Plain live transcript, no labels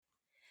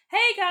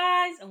Hey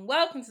guys, and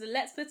welcome to the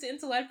Let's Put It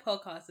Into Word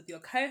podcast with your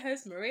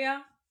co-host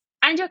Maria.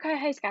 And your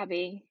co-host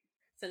Gabby.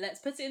 So let's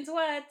put it into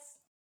words.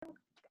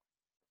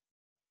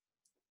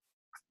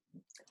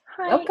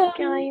 Hi Welcome.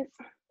 guys.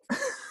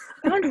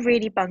 I sound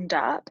really bummed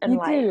up and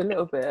You do a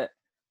little bit.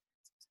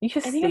 You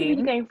should I think I'm really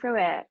steam. going through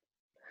it.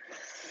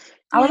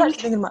 I was Yeah, actually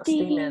thinking about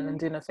steaming steam. and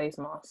doing a face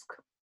mask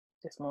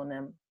this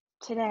morning.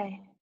 Today.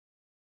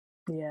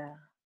 Yeah.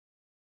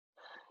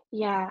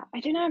 Yeah, I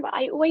don't know, but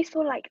I always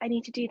feel like I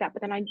need to do that,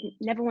 but then I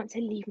never want to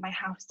leave my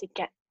house to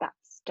get that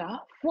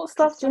stuff. What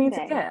stuff do you need to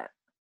Sunday. get?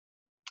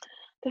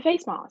 The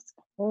face mask.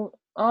 Well,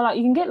 like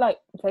you can get like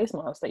face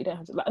masks that you don't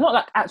have to, like, not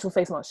like actual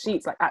face mask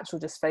sheets, like actual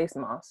just face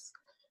masks.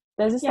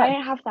 There's this Yeah, I like,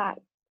 don't have that.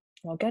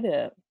 I'll get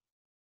it.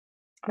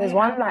 I There's don't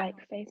one have, like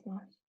face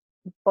mask.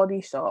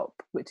 Body Shop,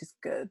 which is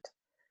good.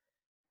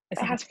 It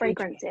like has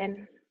fragrance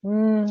in.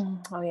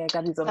 Oh yeah,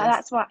 Gabby's on So this.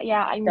 that's what.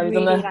 Yeah, I'm Gabby's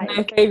really on the like.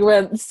 no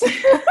fragrance.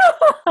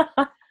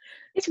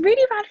 It's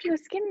really bad for your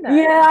skin though.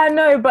 Yeah, I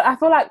know, but I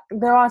feel like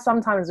there are some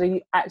times where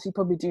you actually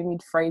probably do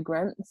need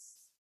fragrance.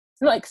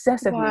 Not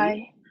excessively.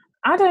 Why?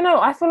 I don't know.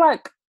 I feel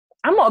like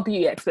I'm not a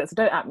beauty expert, so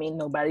don't at me,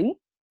 nobody.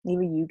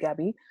 Neither you,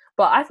 Gabby.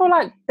 But I feel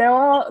like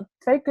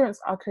fragrance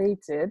are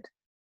created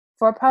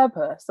for a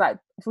purpose. Like,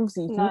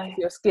 obviously, you can use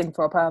your skin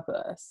for a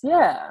purpose.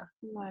 Yeah.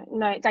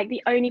 No. It's like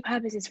the only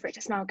purpose is for it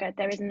to smell good.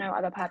 There is no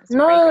other purpose.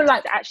 No, fragrance.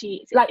 like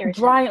It's like irritant.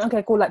 drying.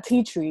 Okay, cool. Like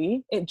tea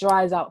tree, it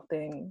dries out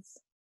things.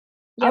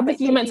 Yeah,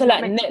 obviously but you meant to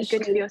like meant to be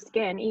good for your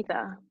skin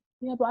either.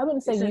 Yeah, but I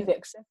wouldn't say use it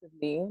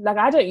excessively. Like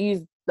I don't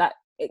use that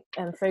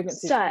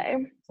fragrances.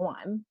 So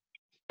one.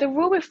 The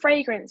rule with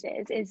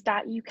fragrances is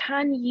that you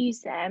can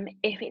use them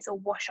if it's a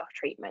wash-off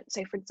treatment.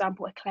 So, for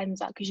example, a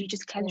cleanser, because you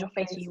just cleanse your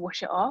face and you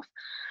wash it off.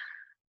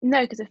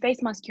 No, because a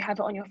face mask, you have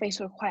it on your face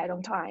for quite a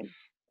long time.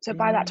 So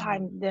by that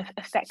time, the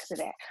effects of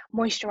it,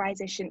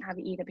 moisturizer shouldn't have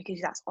it either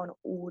because that's on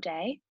all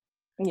day.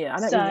 Yeah, I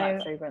don't use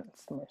like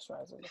fragrance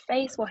moisturizer.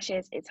 Face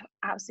washes, it's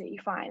absolutely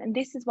fine. And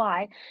this is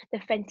why the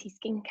Fenty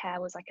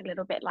skincare was like a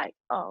little bit like,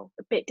 a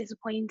bit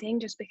disappointing,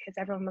 just because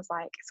everyone was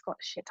like, it's got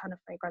a shit ton of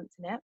fragrance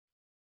in it.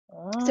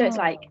 So it's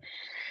like,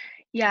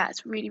 yeah,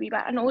 it's really, really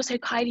bad. And also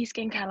Kylie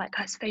Skincare, like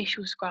her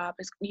facial scrub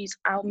is used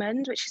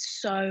almond, which is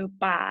so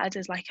bad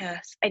as like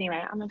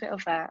anyway, I'm a bit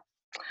of a,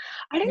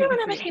 I don't know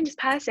when I became this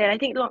person. I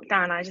think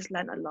lockdown, I just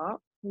learned a lot.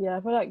 Yeah,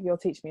 I feel like you'll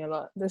teach me a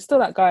lot. There's still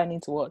that guy I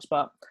need to watch,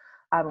 but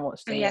I haven't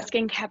watched it yet.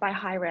 Skincare by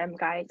Hiram,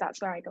 guys.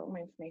 That's where I got all my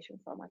information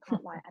from. I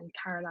can't lie. And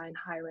Caroline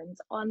Hirons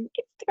on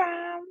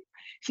Instagram.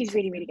 She's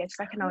really, really good. She's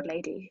like an old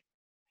lady.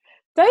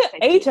 Don't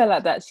age her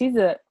like that. She's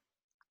a...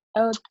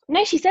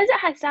 No, she says it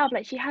herself.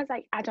 Like, she has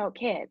like adult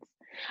kids.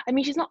 I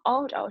mean, she's not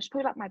old. She's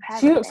probably like my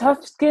parents. Her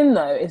skin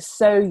though is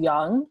so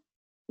young.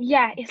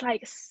 Yeah, it's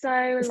like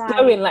so it's like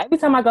glowing. Like every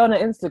time I go on her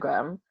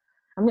Instagram,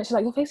 I'm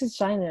literally like, your face is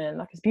shining,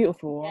 like it's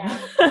beautiful.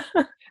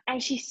 Yeah.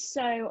 And she's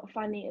so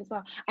funny as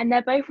well. And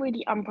they're both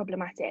really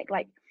unproblematic.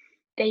 Like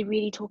they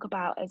really talk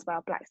about as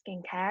well black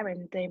skincare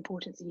and the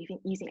importance of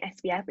using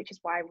SPF, which is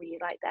why I really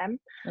like them.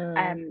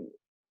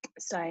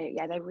 So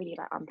yeah, they're really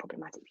like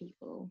unproblematic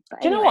people.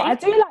 But do you know what? I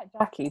do like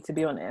Jackie, to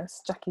be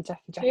honest. Jackie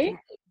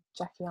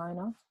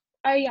Aina.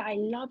 Oh yeah, I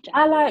love Jackie.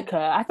 I like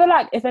her. I feel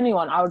like if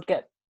anyone, I would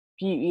get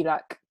beauty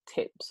like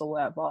tips or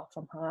whatever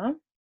from her.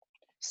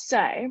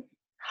 So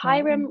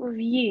Hiram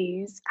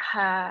reviews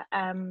her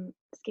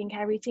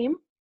skincare routine.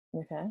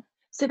 Okay.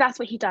 So that's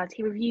what he does.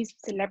 He reviews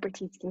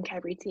celebrity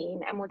skincare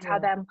routine and will tell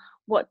them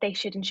what they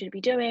should and shouldn't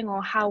be doing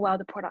or how well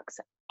the products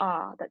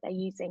are that they're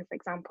using, for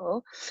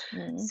example.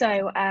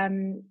 So I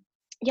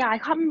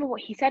can't remember what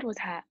he said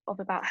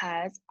about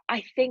hers.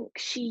 I think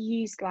she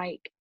used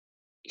like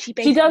she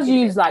does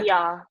use like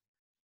PR.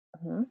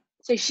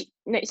 So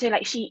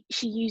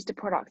she used the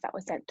products that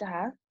were sent to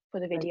her for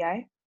the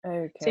video.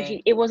 Okay. So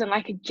it wasn't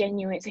like a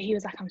genuine. So he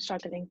was like, I'm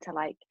struggling to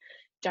like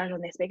judge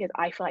on this because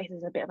I feel like this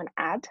is a bit of an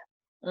ad.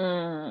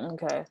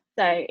 Okay.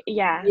 So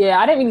yeah. Yeah,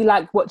 I don't really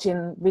like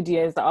watching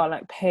videos that are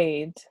like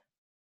paid.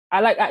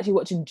 I like actually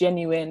watching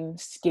genuine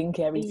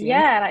skincare routines.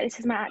 Yeah, like this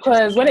is my actual.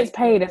 Because when it's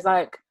paid, it's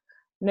like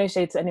no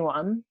shade to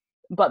anyone,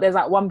 but there's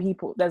like one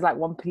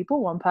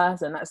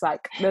person that's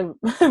like they're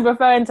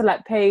referring to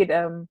like paid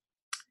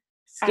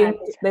skin.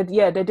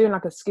 They're doing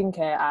like a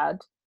skincare ad.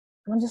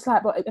 And I'm just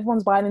like, but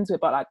everyone's buying into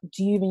it, but like,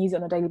 do you even use it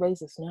on a daily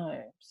basis?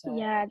 No. So.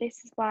 Yeah,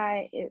 this is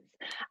why it's,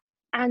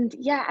 and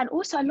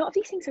also a lot of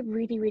these things are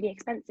really, really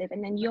expensive.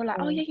 And then you're like,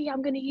 oh yeah,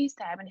 I'm going to use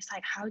them. And it's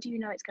like, how do you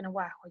know it's going to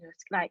work on your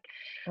skin? Like,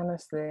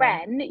 honestly,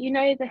 Ren, you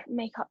know the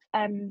makeup,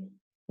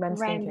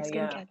 Ren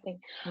skincare thing.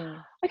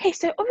 Okay,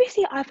 so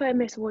obviously I follow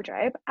Miss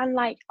Wardrobe and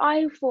like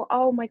I thought,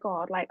 oh my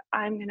god, like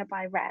I'm gonna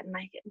buy Ren,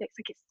 like it looks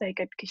like it's so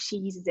good because she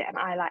uses it and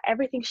I like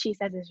everything she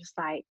says is just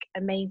like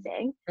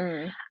amazing.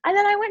 And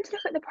then I went to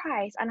look at the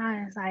price and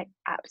I was like,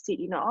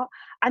 absolutely not.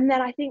 And then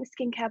I think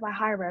Skincare by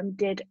Hiram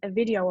did a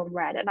video on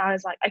Ren and I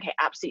was like, okay,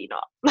 absolutely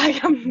not.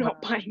 Like I'm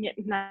not buying it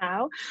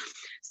now.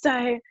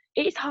 So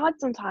it's hard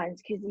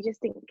sometimes because you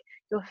just think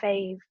your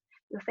fave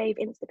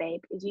Insta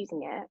babe is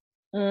using it.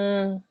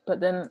 But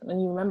then when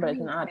you remember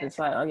it's an ad, it's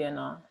like, oh yeah,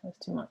 no,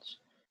 it's too much.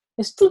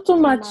 It's too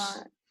much.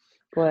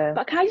 Boy.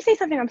 But can I just say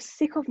something? I'm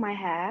sick of my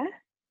hair.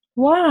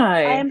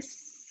 Why? I am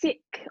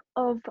sick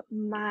of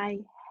my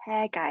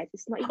hair, guys.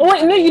 It's not even Oh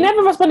wait, no, you funny.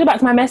 never responded back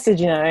to my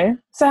message, you know.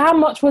 So how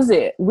much was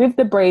it? With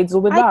the braids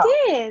or without?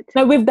 I did.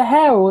 No, with the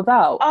hair or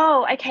without?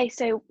 Oh, okay.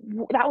 So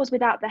that was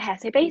without the hair.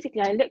 So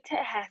basically, I looked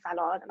at a hair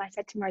salon and I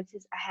said to Mo, this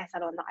is a hair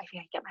salon that I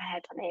think I can get my hair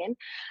done in.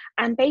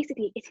 And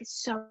basically, it is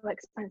so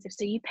expensive.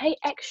 So you pay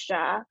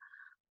extra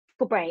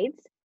for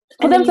braids.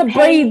 For them to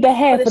braid the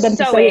hair, for them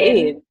to sew it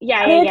in.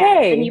 Yeah.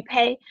 Then you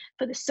pay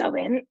for the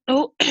sewing.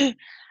 Oh,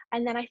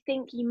 and then I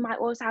think you might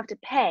also have to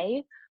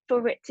pay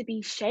for it to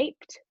be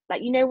shaped.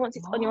 Like, you know, once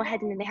it's on your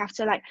head and then they have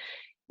to like,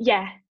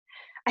 yeah,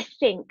 I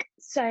think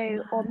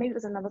so. Or maybe it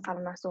was another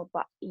salon I saw,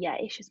 but yeah,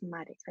 it's just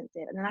mad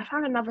expensive. And then I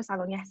found another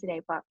salon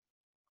yesterday, but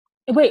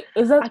wait,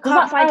 does that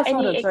price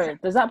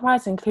does that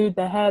price include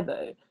the hair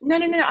though? No.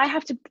 I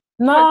have to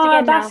No,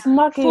 again that's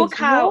now muggage. fork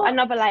out What?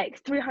 another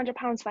like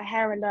 £300 for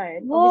hair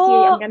alone. What?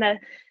 Obviously, I'm gonna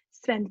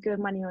spend good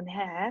money on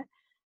hair,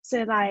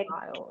 so like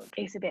Wild.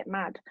 it's a bit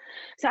mad.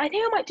 So I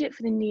think I might do it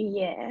for the new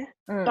year,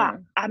 but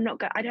I'm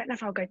not I don't know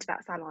if I'll go to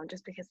that salon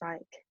just because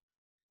like.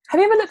 Have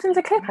you ever looked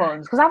into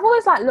clip-ons? Because I've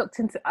always like looked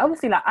into,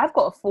 obviously like I've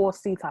got a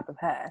 4C type of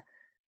hair,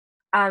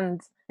 and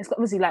it's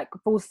obviously like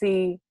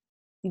 4C.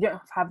 You don't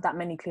have that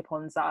many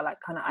clip-ons that are like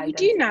kind of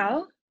identical. You do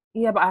now?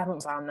 Yeah, but I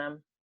haven't found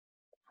them.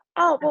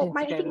 Oh well,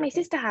 I think my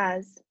sister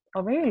has.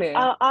 Oh really?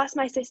 I'll ask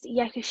my sister,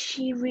 yeah, because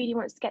she really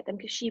wants to get them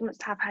because she wants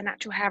to have her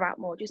natural hair out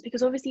more. Just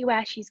because obviously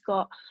where she's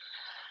got,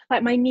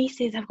 like my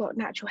nieces have got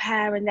natural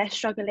hair and they're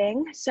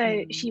struggling,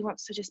 so she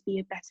wants to just be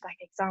a better like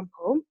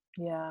example.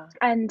 Yeah.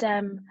 And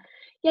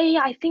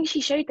yeah, I think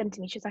she showed them to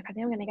me. She was like, I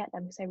think I'm gonna get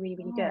them because they're really,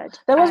 really good.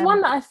 There was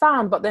one that I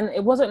found, but then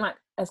it wasn't like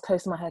as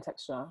close to my hair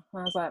texture. And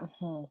I was like,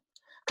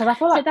 because I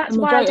feel like that's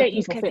why I don't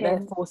use people think they're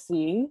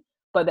 4C,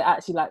 but they're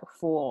actually like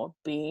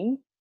 4B.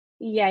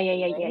 Yeah.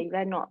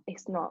 They're not.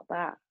 It's not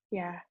that.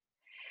 Yeah.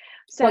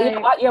 So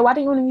why don't you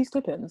want to use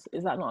clip-ins?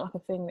 Is that not like a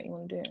thing that you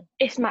want to do?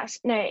 It's no,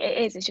 it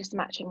is. It's just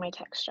matching my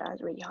texture.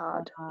 It's really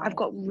hard. I've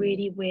got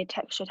really weird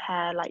textured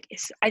hair. Like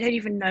I don't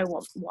even know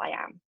what I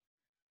am,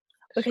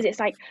 because it's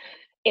like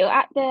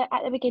at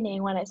the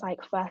beginning when it's like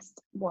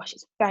first wash,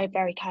 it's very,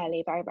 very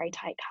curly, very, very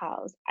tight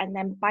curls, and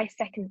then by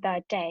second,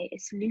 third day,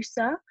 it's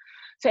looser.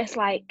 So it's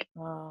like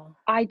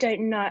I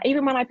don't know.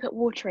 Even when I put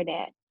water in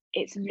it,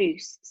 it's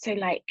loose. So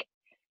like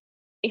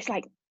it's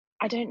like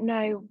I don't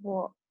know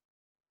what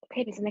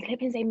clip-ins, and the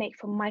clip-ins they make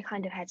for my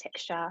kind of hair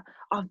texture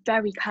are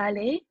very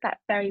curly, like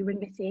very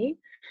ringlety.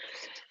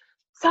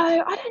 So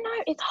I don't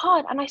know, it's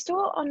hard. And I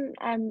saw on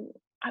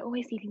I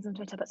always see things on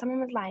Twitter, but someone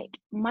was like,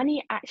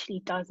 money actually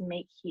does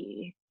make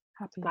you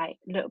happy, like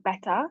look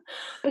better,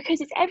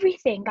 because it's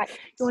everything. Like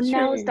your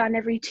nails done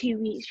every 2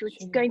 weeks, you're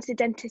going to the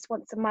dentist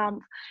once a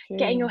month,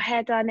 getting your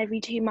hair done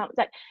every 2 months.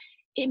 Like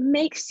it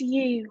makes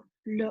you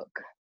look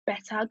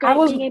better.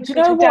 Being able to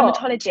go to a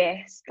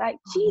dermatologist, like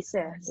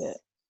Jesus.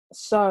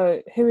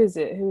 So who is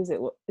it?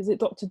 Is it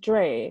Dr.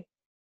 Dre?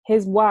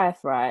 His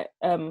wife, right?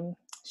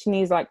 She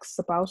needs like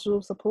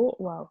spousal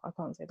support. Wow, I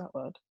can't say that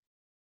word.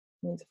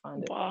 I need to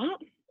find it. What?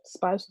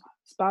 Spousal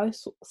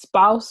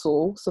support.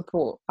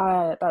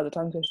 That's the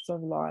tongue twister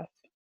of life.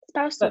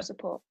 Spousal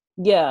support.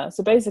 Yeah.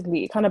 So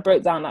basically, it kind of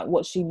broke down like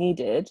what she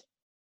needed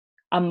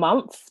a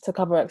month to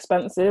cover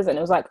expenses, and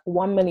it was like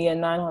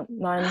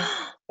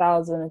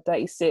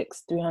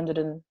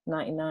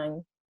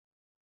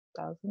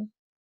 1,936,399,000.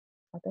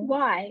 I think.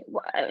 Why?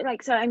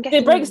 Like, so I'm guessing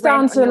it breaks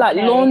down to like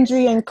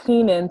laundry and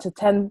cleaning to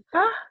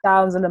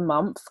 10,000 a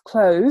month.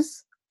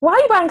 Clothes. Why are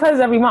you buying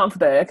clothes every month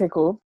though? Okay,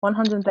 cool.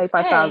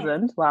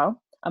 135,000. Wow,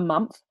 a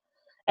month.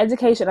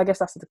 Education, I guess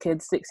that's for the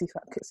kids.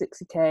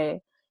 60k.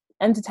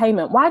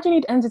 Entertainment. Why do you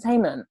need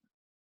entertainment?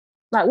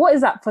 Like, what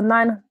is that for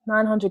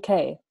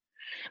 900k?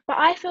 But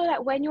I feel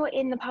like when you're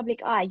in the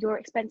public eye, your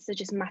expenses are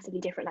just massively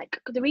different. Like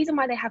the reason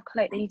why they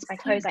need to buy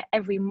clothes like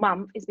every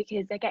month is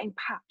because they're getting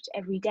papped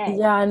every day.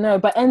 Yeah, I know.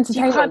 But entertainment,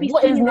 so you can't be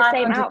what is in the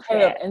same 900k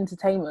outfit of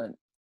entertainment?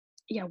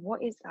 Yeah,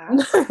 what is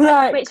that?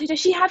 Like, wait, so does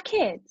she have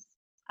kids?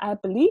 I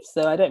believe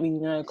so. I don't really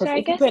know, because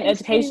if you put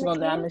education on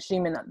there, I'm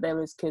assuming that there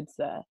is kids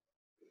there.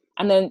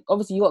 And then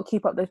obviously you got to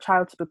keep up the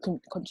charitable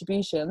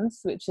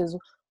contributions, which is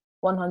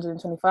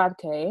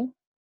 125k,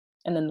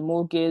 and then the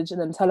mortgage,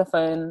 and then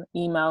telephone,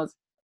 emails,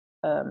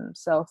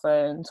 cell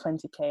phone,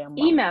 20k a month.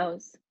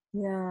 Emails.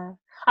 Yeah,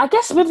 I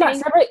guess with that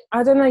separate,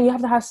 I don't know. You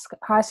have to have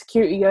high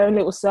security, your own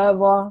little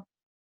server.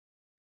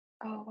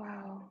 Oh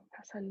wow,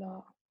 that's a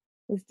lot.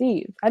 It's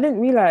deep. I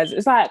didn't realize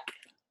it's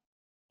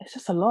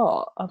just a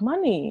lot of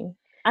money,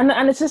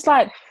 and it's just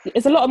like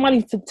it's a lot of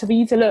money for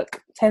you to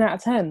look 10 out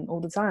of 10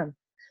 all the time.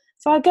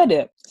 So I get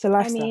it. It's a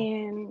lifestyle. I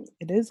mean,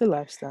 it is a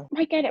lifestyle.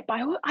 I get it, but I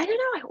don't know.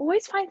 I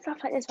always find stuff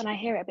like this when I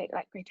hear it a bit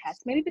like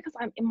grotesque. Maybe because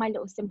I'm in my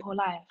little simple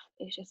life.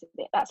 It's just a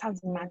bit. That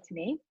sounds mad to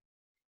me.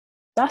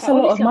 That's a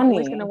lot of money. I'm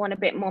always going to want a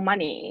bit more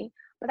money,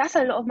 but that's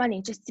a lot of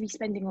money just to be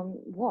spending on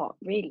what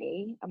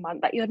really a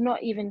month. Like you're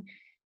not even.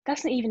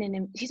 That's not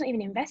even she's not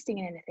even investing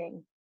in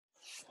anything.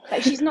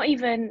 Like she's not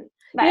even.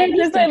 Like yeah, at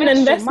least there's not even an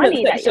investment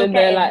money section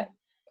that you're there. Like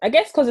I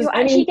guess because you're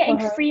actually getting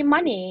free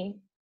money.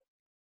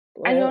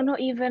 And you're not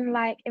even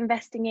like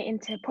investing it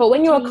into property. But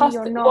when you're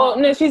you're not. well,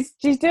 no, she's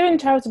doing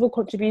charitable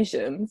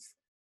contributions.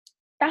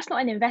 That's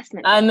not an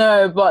investment. I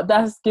know, but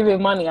that's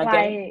giving money, I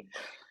guess.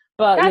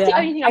 But that's yeah, the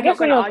only thing I guess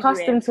when you're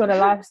accustomed to a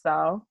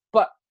lifestyle,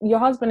 but your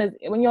husband is,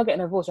 when you're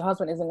getting divorced, your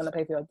husband isn't going to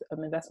pay for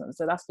your investment.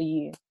 So that's for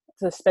you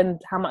to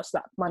spend how much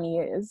that money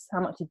is, how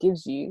much he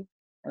gives you,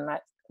 and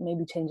like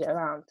maybe change it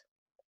around.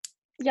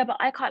 Yeah, but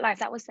I can't lie. If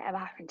that was to ever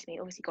happen to me,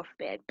 obviously, God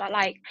forbid. But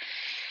like,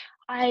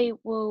 I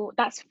will.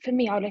 That's for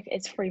me. I look at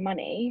it's free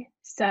money,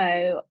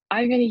 so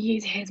I'm going to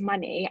use his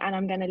money and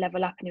I'm going to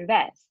level up and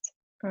invest.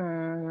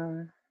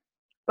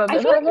 But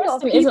I feel like a lot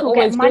of investing isn't people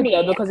always get money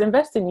good though, because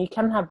investing, you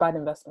can have bad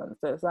investments.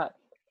 So it's like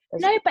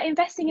no, but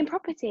investing in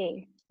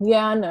property.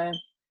 Yeah, I know.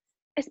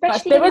 Especially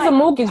but if there is like a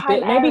mortgage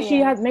bit, maybe areas. she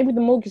has. Maybe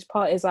the mortgage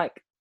part is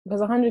like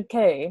there's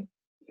 100K.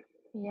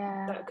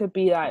 Yeah, that could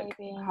be like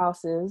maybe.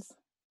 Houses.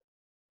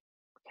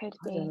 Could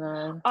be. I don't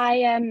know.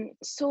 I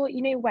saw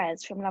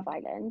Wes from Love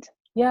Island.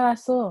 Yeah, I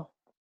saw.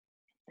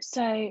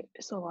 So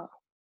what?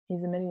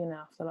 He's a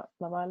millionaire for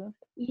Love Island.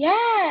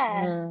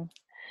 Yeah.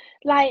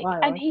 Like,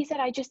 Wild. and he said,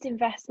 I just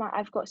invest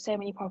I've got so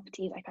many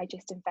properties, like I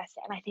just invest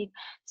it. And I think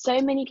so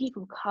many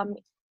people come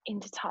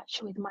into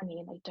touch with money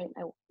and they don't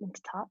know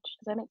into touch.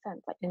 Does that make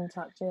sense? Like into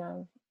touch.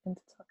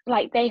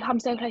 Like they come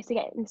so close to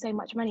getting so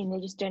much money and they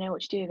just don't know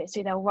what to do with it.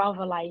 So they'll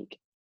rather like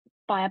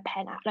buy a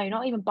penthouse. No,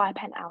 not even buy a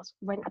penthouse,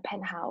 rent a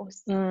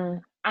penthouse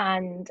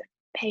and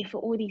pay for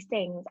all these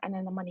things, and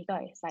then the money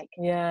goes. Like,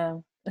 yeah,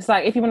 it's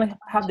like if you want to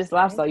have this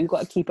lifestyle, you've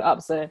got to keep it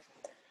up. So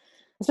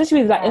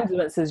especially with like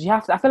influencers, you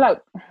have to. I feel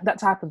like that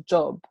type of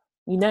job,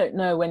 you don't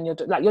know when your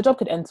job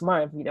could end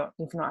tomorrow if you know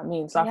what I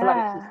mean. So I feel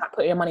like you start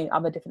putting your money in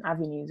other different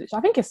avenues, which I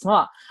think is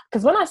smart.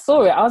 Because when I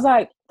saw it, I was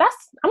like,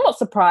 I'm not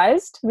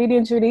surprised, really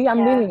and truly.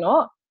 I'm really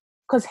not.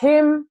 Because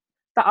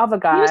that other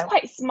guy, he was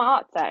quite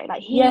smart though.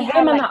 Like he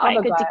had like quite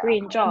a good degree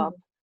in job.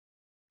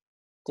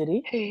 Did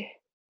he? Who?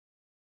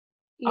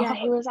 Yeah,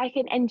 he was like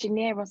an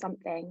engineer or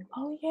something.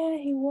 Oh yeah,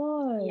 he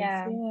was.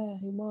 Yeah,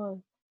 he was.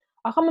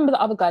 I can't remember the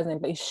other guy's name,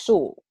 but he's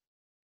short,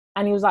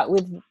 and he was like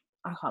with.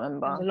 I can't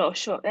remember. There's a lot of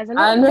short. There's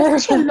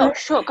actually a lot of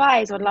short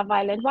guys on Love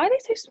Island. Why are they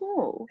so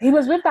small? He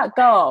was with that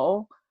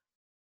girl.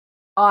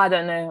 Oh, I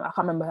don't know. I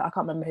can't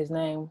remember his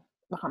name.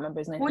 What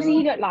does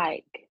he look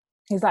like?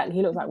 He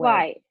looks like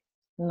white.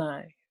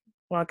 No.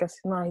 Well, I guess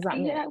no. He's like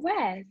He look like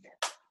Wes.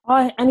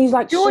 Oh, and he's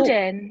like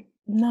Jordan. Short.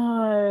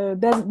 No,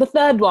 there's the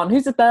third one.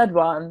 Who's the third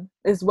one?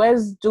 Is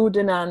Wes,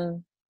 Jordan,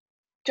 and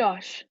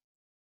Josh.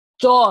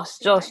 Yeah,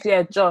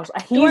 Josh.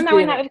 He's the one that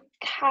went out with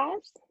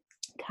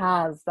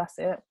Kaz, that's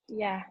it.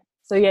 Yeah.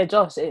 So yeah,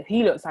 Josh,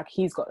 he looks like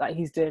he's got like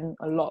he's doing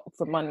a lot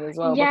for money as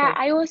well. Yeah,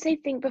 I also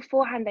think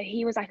beforehand that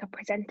he was like a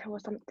presenter or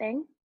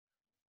something.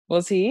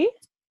 Was he?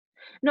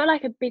 Not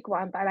like a big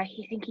one, but like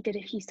he did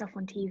a few stuff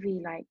on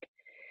TV. Like,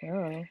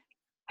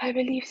 I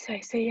believe so.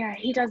 So yeah,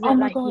 he does look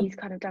like he's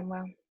kind of done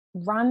well.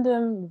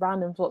 Random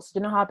thoughts. Do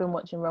you know how I've been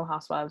watching Real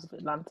Housewives of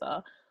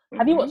Atlanta?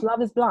 Have you watched Love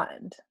Is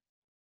Blind?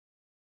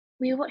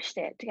 We watched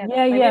it together.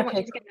 Yeah, we didn't watch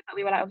it together, but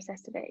we were like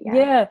obsessed with it.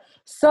 Yeah.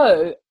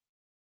 So,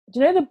 do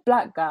you know the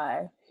black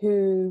guy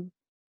who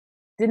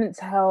didn't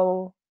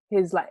tell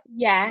his like?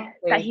 Yeah,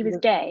 that he was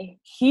gay.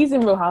 He's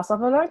in Real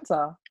Housewives of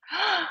Atlanta.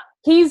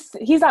 He's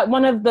like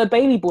one of the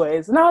baby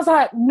boys, and I was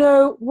like,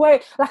 no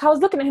way. Like I was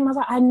looking at him, I was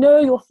like, I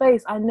know your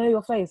face.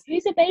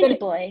 Who's a baby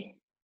boy?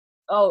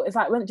 Oh, it's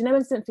like do you know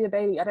when Cynthia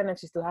Bailey? I don't know if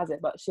she still has it,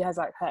 but she has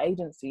like her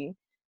agency.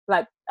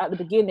 Like at the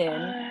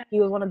beginning,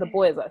 he was one of the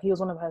boys. Like he was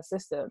one of her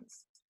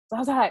assistants. So I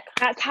was like,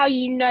 that's how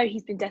you know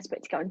he's been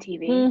desperate to get on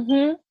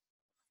TV.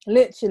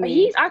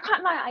 Literally. But I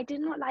can't lie. I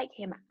did not like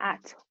him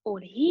at all.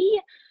 He's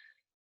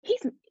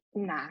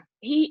nah.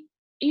 You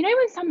know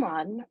when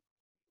someone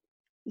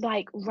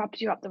like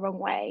rubs you up the wrong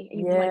way,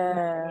 and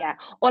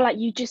or like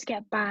you just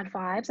get bad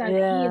vibes. Like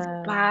he is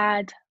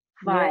bad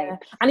vibes. Yeah.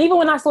 And even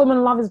when I saw him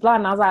on Love Is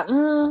Blind, I was like,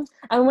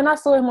 and when I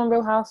saw him on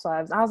Real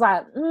Housewives, I was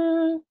like,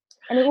 and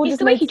it all just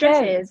the way made he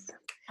dresses.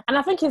 And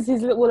I think it's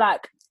his little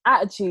like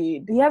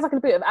attitude. He has like a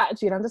bit of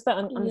attitude. I just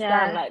don't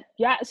understand. Like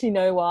you actually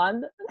know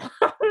one.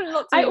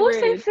 I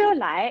also feel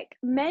like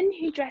men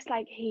who dress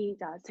like he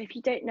does. So if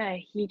you don't know,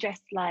 he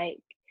dressed like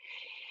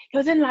he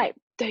was in like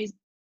those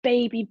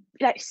baby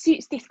like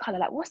suits this color.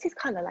 Like what's his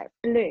color? Like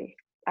blue.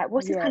 Like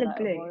what's his color? Like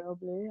blue. Royal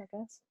blue, I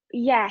guess.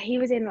 Yeah, he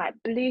was in like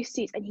blue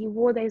suits and he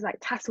wore those like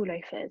tassel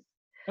loafers.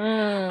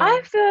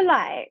 I feel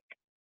like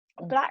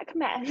black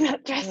men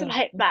that dress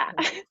like that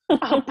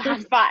are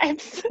bad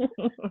vibes.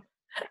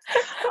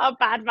 Are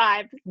bad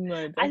vibes.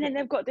 No, and then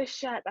they've got this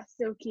shirt that's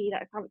silky.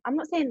 That I'm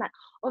not saying like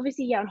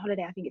obviously on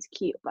holiday I think it's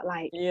cute, but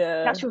like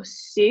that's your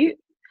suit,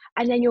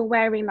 and then you're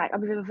wearing like a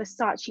bit of a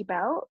Versace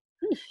belt.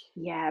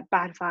 Yeah,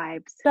 bad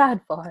vibes.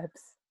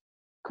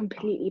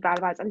 Completely bad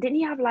vibes. And didn't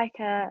he have like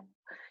a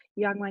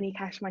Young Money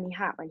Cash Money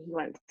hat when he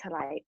went to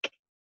like?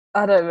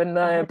 I don't even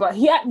know, but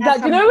he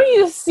like, you know when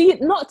you see,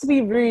 not to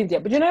be rude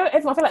yet, but you know, I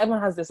feel like everyone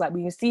has this, like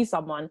when you see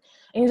someone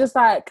and you're just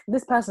like,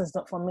 this person's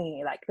not for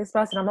me, like this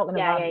person I'm not gonna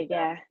vibe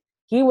with.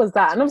 He was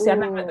that, and obviously I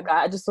never met the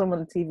guy, I just saw him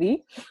on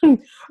TV.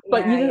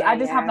 But I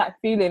just have that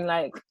feeling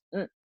like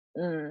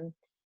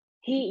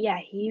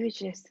he was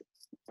just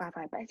bad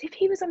vibe. But as if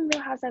he was on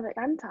Real House of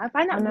Atlanta. I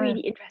find I that know.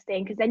 really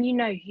interesting because then you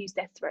know who's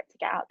desperate to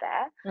get out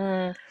there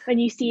Mm. when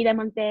you see them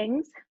on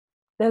things.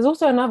 There's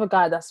also another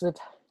guy that's with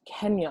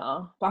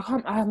Kenya, but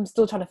I'm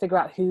still trying to figure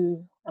out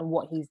who and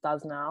what he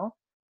does now.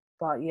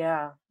 But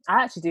yeah,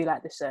 I actually do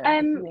like the show.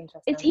 It's really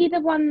interesting. Is he the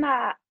one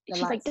that The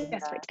she's like lights in there.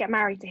 desperate to get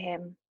married to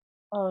him?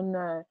 Oh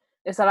no,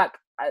 it's like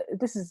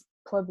this is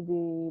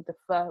probably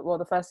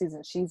the first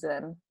season she's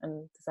in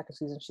and the second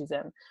season she's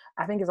in.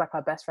 I think it's like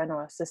her best friend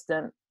or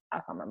assistant. I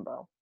can't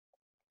remember.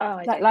 Oh,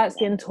 Like light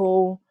skin,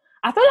 tall.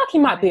 I feel like he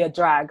might be a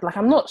drag. Like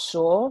I'm not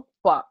sure,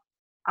 but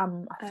I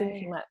think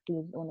he might be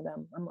one of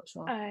them. I'm not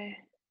sure. Oh,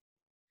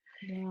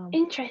 yeah.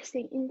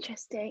 Interesting.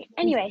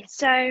 Anyway,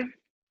 so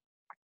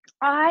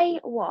I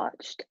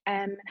watched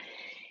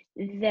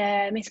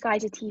the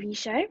Misguided TV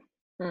show.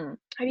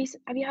 Have you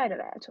heard of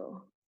it at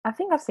all? I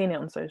think I've seen it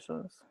on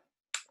socials.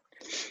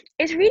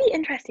 It's really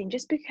interesting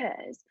just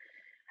because.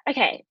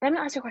 Okay, let me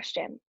ask you a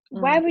question.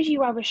 Where would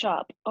you rather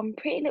shop, on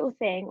Pretty Little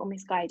Thing or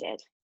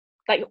Misguided?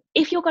 Like,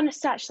 if you're going to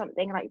search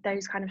something like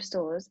those kind of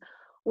stores,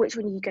 which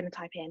one are you going to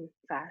type in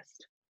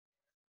first?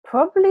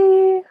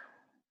 Probably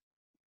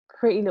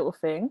Pretty Little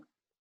Thing.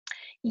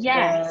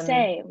 Yeah,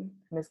 same.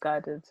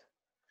 Misguided.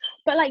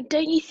 But like,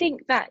 don't you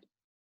think that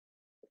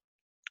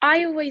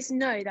I always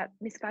know that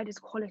Misguided's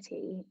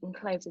quality in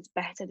clothes is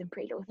better than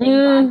Pretty Little Thing,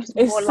 but I'm just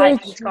more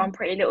likely to go on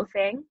Pretty Little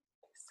Thing.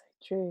 It's so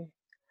true.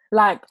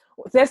 Like,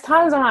 there's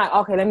times I'm like,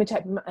 okay, let me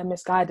check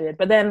Misguided,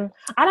 but then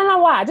I don't know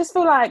why. I just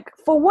feel like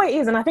for what it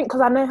is, and I think because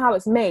I know how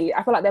it's made,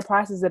 I feel like their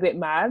price is a bit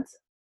mad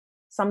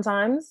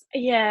sometimes.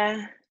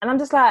 Yeah. And I'm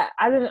just like,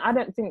 I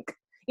don't think,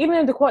 even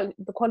if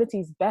the quality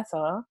is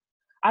better,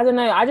 I don't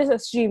know. I just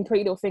assume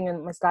Pretty Little Thing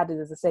and Misguided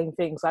is the same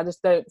thing, so I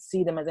just don't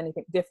see them as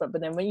anything different.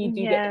 But then when you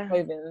do get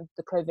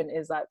the clothing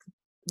is like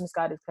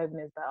Misguided clothing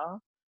is better.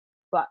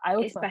 But I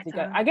automatically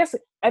go. I guess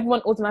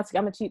everyone automatically.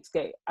 I'm a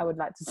cheapskate. I would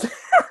like to say,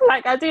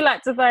 like I do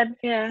like to find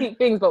cheap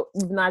things, but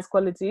with nice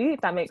quality.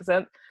 If that makes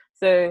sense.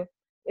 So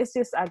it's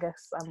just, I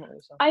guess I'm not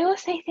really sure. I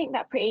also think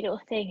that Pretty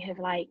Little Thing have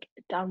like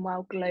done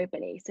well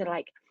globally. So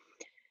like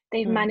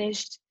they've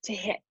managed to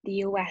hit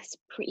the US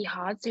pretty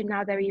hard. So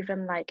now they're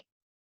even like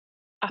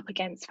up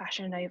against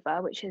Fashion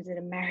Nova, which is an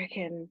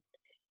American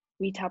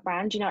retail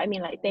brand. Do you know what I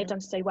mean? Like they've done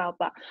so well.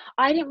 But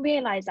I didn't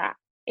realize that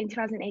in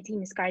 2018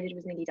 Misguided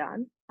was nearly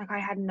done. Like I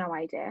had no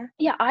idea.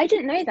 Yeah, I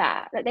didn't know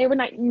that they were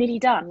like nearly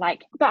done.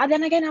 Like, but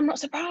then again, I'm not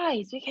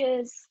surprised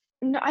because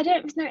I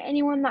don't know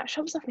anyone that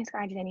shops off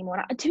Misguided anymore.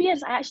 Like, to be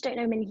honest, I actually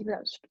don't know many people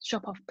that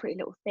shop off Pretty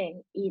Little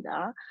Thing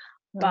either.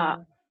 But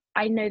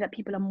I know that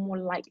people are more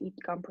likely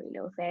to go on Pretty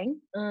Little Thing.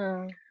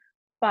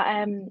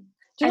 But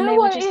do you know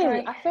what it is?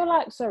 Like, I feel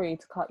like, sorry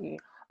to cut you,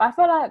 I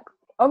feel like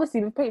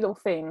obviously with Pretty Little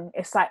Thing,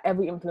 it's like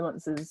every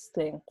influencer's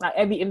thing. Like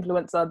every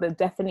influencer, they're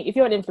definitely, if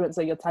you're an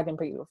influencer, you're tagging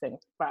Pretty Little Thing.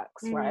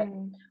 Facts, right?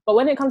 But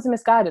when it comes to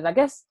Misguided, I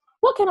guess,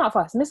 what came out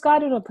first?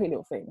 Misguided or Pretty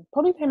Little Thing?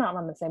 Probably came out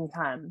around the same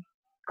time.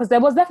 Because there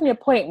was definitely a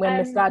point when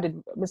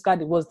Misguided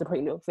was the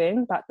Pretty Little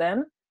Thing back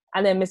then.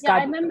 And then Misguided.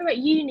 Yeah, I remember at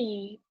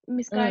uni,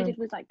 Misguided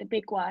was like the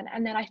big one.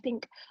 And then I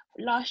think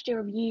last year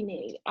of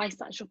uni, I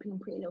started shopping on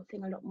Pretty Little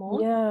Thing a lot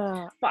more.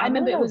 Yeah. But I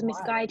remember it was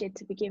Misguided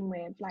to begin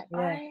with. Like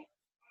I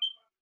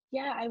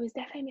was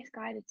definitely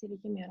Misguided to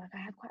begin with. Like I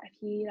had quite a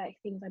few like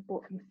things I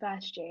bought from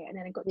first year, and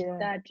then I got to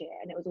third year,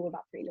 and it was all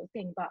about Pretty Little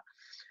Thing. But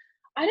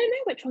I don't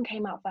know which one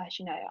came out first.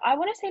 You know, I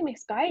want to say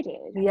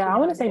Misguided. Yeah, I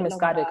want to say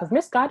Misguided because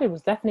Misguided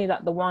was definitely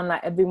like the one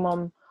like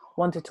everyone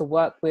wanted to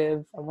work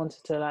with and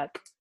wanted to like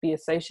be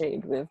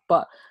associated with.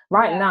 But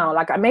now,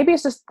 like maybe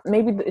it's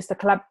the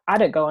collab. I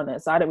don't go on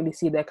it, so I don't really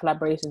see their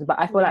collaborations. But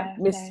I feel like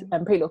Pretty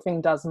Little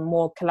Thing does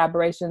more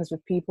collaborations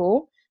with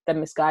people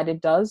than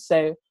Misguided does.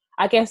 So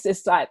I guess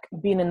it's like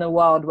being in the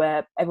world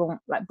where everyone,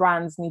 like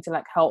brands, need to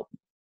like help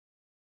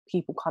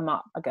people come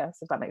up. I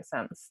guess if that makes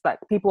sense. Like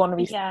people want to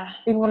be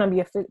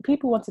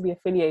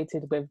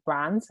affiliated with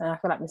brands, and I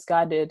feel like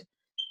Misguided,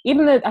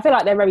 even though I feel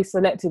like they're very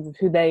selective with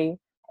who they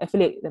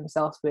affiliate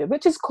themselves with,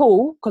 which is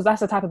cool because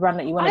that's the type of brand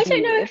that you want to be. I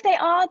don't know if they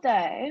are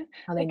though,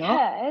 are they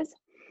because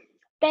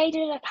they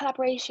did a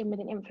collaboration with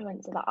an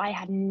influencer that I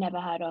had never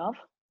heard of.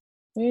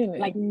 Really?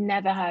 Like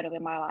never heard of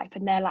in my life,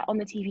 and they're like on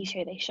the TV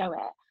show they show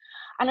it.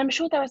 And I'm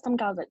sure there are some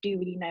girls that do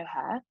really know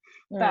her,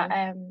 but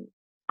I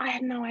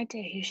had no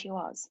idea who she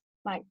was.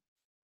 Like,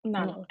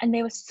 none. And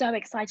they were so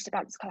excited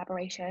about this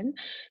collaboration.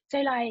 So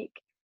like,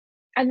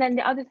 and then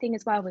the other thing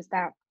as well was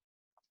that,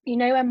 you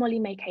know, when Molly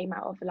May came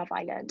out of Love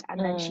Island, and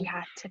then she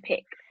had to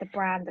pick the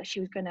brand that she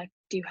was going to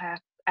do her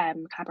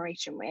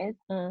collaboration with.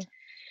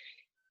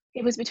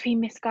 It was between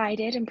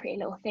Misguided and Pretty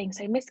Little Thing.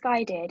 So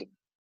Misguided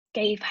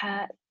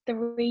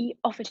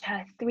offered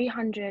her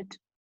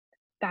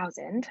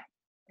 300,000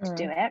 to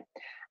do it,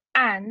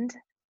 and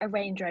a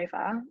Range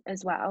Rover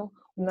as well,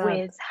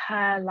 with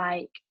her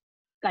like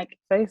a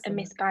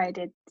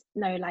Misguided,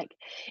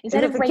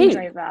 instead of Range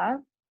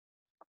Rover,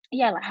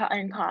 like her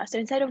own car. So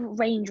instead of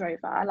Range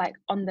Rover, like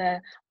on the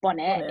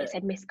bonnet, it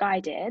said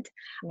Misguided,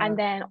 and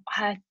then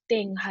her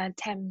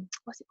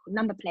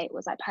number plate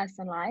was like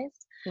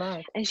personalized.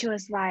 And she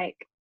was like,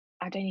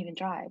 I don't even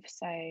drive,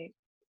 so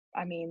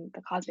I mean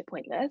the car's a bit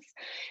pointless.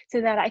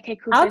 So they're like, okay,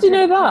 cool. How So do you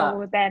know instead the car that?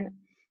 will then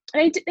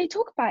they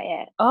talk about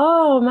it.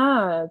 Oh,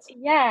 mad.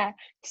 Yeah.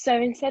 So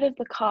instead of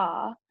the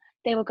car,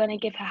 they were going to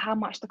give her how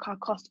much the car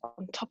cost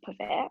on top of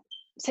it.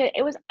 So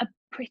it was a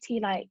pretty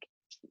like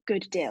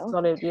good deal,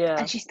 Solid, yeah.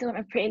 and she still got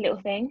a pretty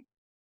little thing.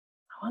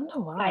 I wonder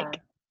why.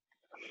 Like,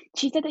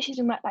 she said that she's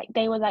been like,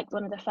 they were like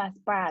one of the first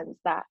brands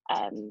that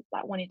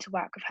like wanted to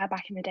work with her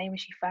back in the day when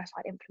she first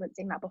started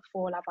influencing, like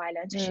before Love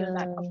Island. So she was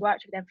like, I've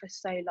worked with them for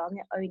so long,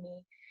 it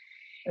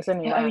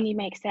only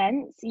makes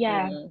sense.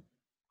 Yeah.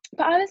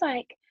 But I was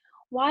like,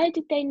 why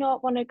did they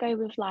not want to go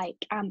with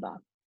like Amber?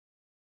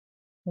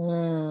 Do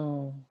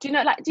you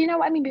know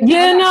what I mean? Because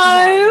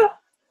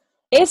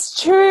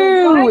it's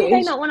true. Why did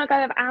they not want to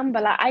go with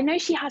Amber? Like, I know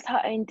she has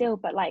her own deal,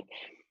 but like,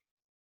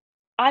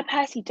 I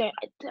personally don't.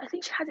 I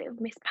think she has it with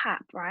Miss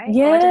Pap, right?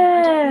 Yeah. I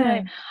don't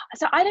know.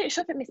 So I don't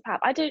shop at Miss Pap.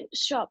 I don't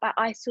shop at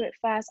I Saw It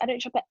First. I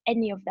don't shop at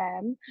any of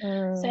them.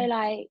 So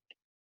like,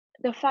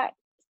 the fact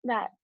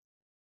that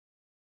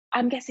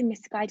I'm guessing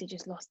Missguided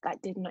just lost,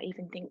 like, did not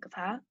even think of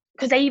her.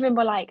 Because they even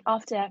were like,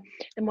 after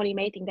the Molly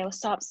May thing, they were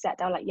so upset.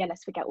 They were like, yeah,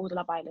 let's forget all the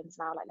Love Islands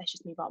now. Like, let's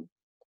just move on.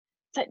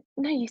 So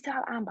no, you still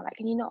have Amber. Like,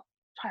 can you not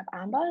try up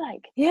Amber?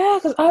 Like, yeah,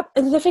 because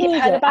the thing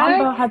is,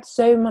 Amber had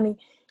so many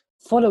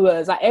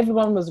followers. Like,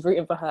 everyone was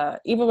rooting for her.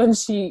 Even when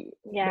she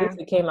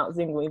basically came out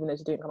single, even though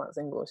she didn't come out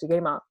single, she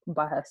came out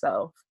by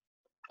herself.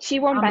 She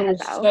won by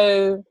herself.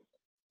 So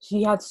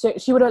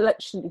she would have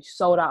literally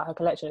sold out her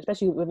collection,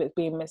 especially with it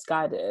being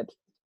Missguided.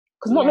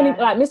 Because not many,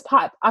 like Miss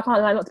Pap, I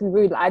can't lie, not to be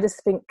rude, like, I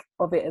just think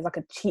of it as like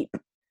a cheap,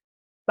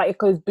 like, it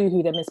goes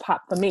Boohoo than Miss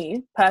Pap for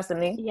me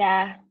personally.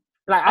 Yeah.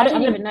 Like, I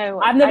don't even know.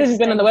 I've never even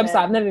been on the website.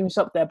 I've never even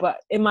shopped there, but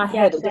in my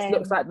head, it just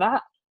looks like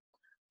that.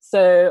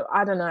 So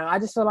I don't know. I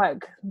just feel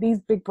like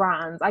these big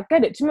brands, I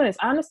get it. To be honest,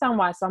 I understand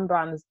why some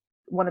brands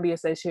want to be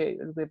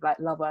associated with like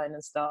Love Island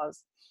and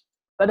Stars,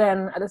 but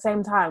then at the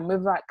same time,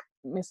 with like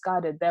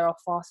Missguided, they're a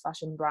fast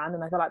fashion brand,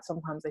 and I feel like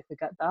sometimes they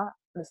forget that.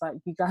 And it's like,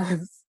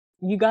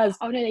 you guys.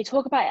 Oh no, they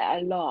talk about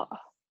it a lot.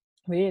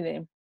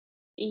 Really?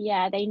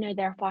 Yeah, they know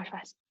they're a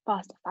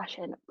fast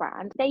fashion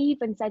brand. They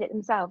even said it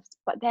themselves,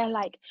 but they're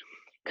like,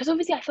 because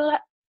obviously I feel like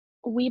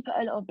we put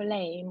a lot of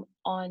blame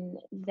on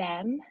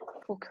them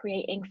for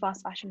creating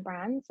fast fashion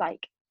brands.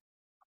 Like,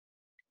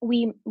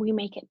 we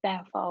make it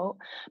their fault,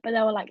 but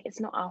they were like,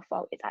 it's not our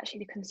fault, it's actually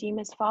the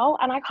consumer's fault.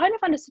 And I kind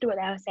of understood what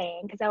they were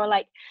saying, because they were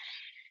like,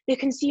 the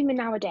consumer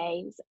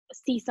nowadays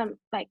see some,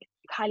 like,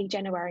 Kylie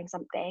Jenner wearing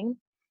something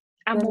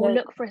and will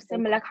look for a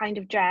similar kind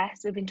of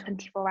dress within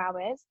 24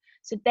 hours.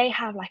 So they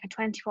have like a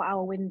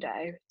 24-hour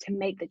window to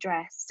make the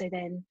dress. So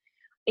then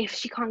if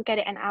she can't get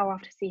it an hour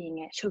after seeing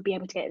it, she'll be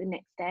able to get it the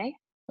next day.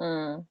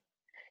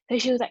 So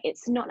she was like,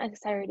 it's not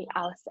necessarily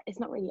us, it's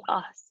not really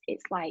us,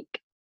 it's like,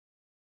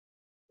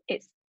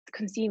 it's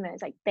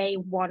consumers, like, they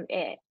want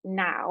it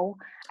now,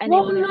 and they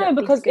want to look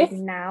because this good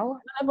now.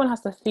 Everyone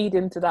has to feed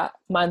into that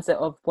mindset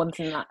of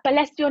wanting that. But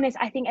let's be honest,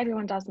 I think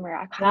everyone does,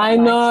 Maria. I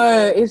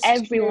know, it's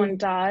everyone true.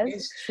 does.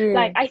 It's true.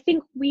 Like, I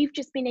think we've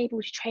just been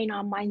able to train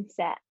our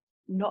mindset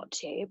not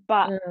to,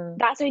 but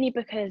that's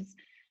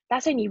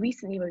only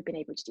recently we've been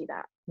able to do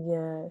that.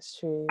 Yeah, it's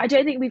true. I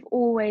don't think we've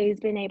always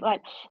been able,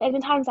 like, there's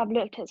been times I've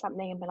looked at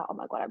something and been like, oh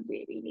my god, I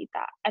really need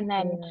that, and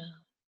then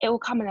it will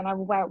come and then I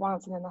will wear it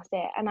once and then that's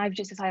it. And I've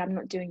just decided I'm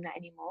not doing that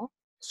anymore.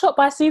 Shop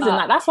by season,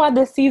 like, that's why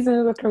the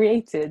seasons were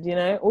created, you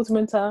know, autumn,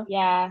 winter.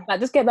 Yeah. Like,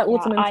 just get that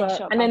autumn,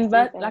 winter, and then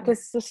like,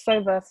 it's just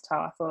so versatile,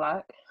 I feel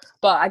like.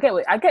 But I get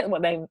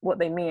what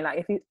they mean.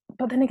 Like,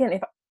 but then again,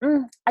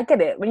 I get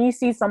it. When you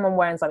see someone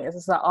wearing something, it's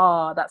just like,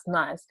 oh, that's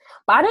nice.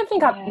 But I don't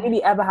think I've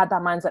really ever had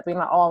that mindset being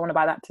like, oh, I want to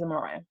buy that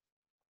tomorrow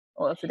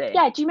or today.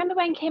 Yeah. Do you remember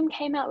when Kim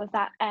came out with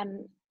that?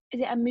 Is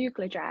it a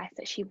Mugler dress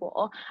that she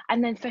wore?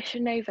 And then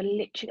Fashion Nova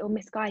literally, or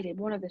Missguided,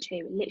 one of the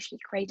two,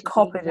 literally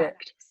copied the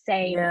exact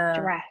same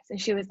dress.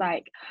 And she was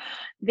like,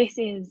 this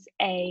is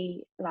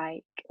a,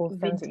 like,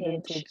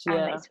 vintage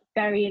and it's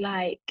very,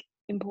 like,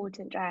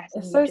 important dress.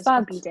 It's and so just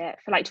sad. Copied it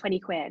for like 20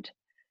 quid.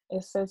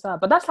 It's so sad.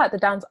 But that's like the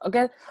downside,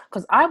 again,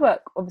 because I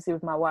work, obviously,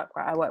 with my work,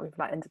 right? I work with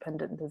like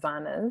independent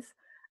designers,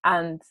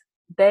 and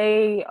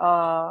they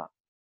are,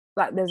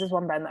 like, there's this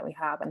one brand that we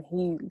have, and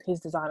his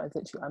designer is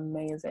literally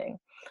amazing,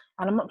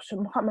 and I'm not sure,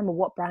 I can't remember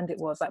what brand it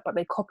was, like, but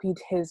they copied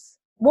his,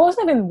 well, it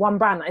wasn't even one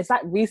brand, it's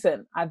like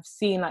recent, I've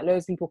seen like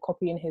loads of people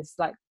copying his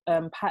like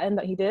pattern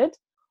that he did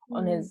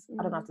on his,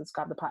 I don't know how to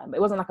describe the pattern, but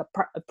it wasn't like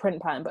a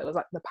print pattern, but it was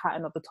like the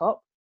pattern of the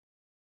top.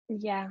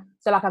 Yeah.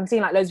 So like, I'm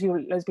seeing like loads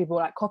of people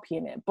like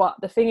copying it, but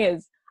the thing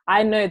is,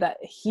 I know that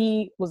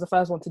he was the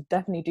first one to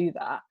definitely do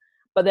that,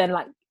 but then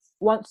like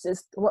once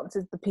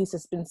the piece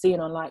has been seen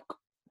on, like,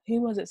 who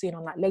was it seen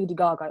on, like Lady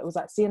Gaga? It was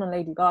like seen on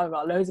Lady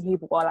Gaga. Loads of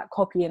people were like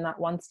copying that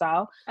one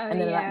style,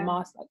 and then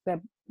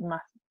they're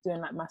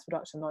doing like mass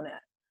production on it.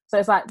 So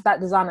it's like that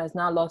designer has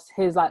now lost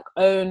his like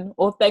own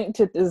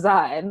authentic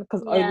design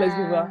because loads of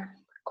people are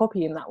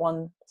copying that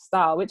one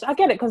style. Which I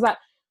get it, because like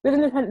with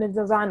independent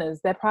designers,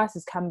 their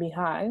prices can be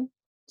high.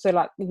 So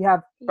like you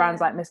have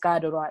brands like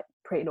Missguided or like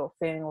Pretty Little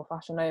Thing or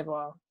Fashion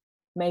Nova,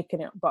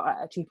 making it but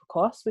at a cheaper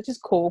cost, which is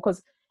cool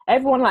because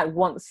everyone like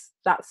wants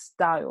that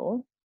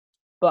style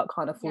but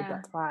can't afford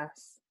that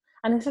price.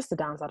 And it's just the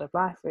downside of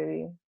life,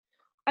 really.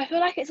 I feel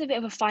like it's a bit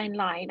of a fine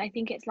line. I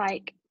think it's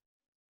like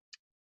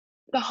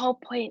the whole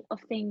point of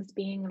things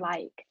being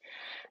like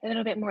a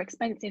little bit more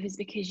expensive is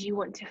because you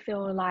want to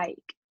feel like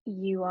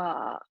you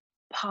are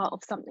part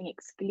of something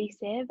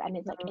exclusive, and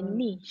it's like a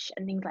niche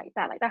and things like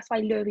that. Like that's why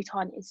Louis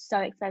Vuitton is so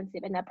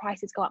expensive and their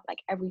prices go up like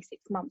every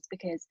 6 months,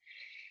 because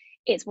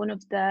it's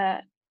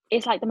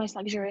it's like the most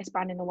luxurious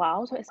brand in the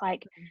world. So it's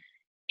like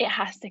it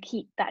has to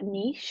keep that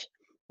niche.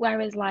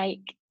 Whereas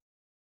like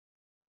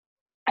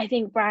I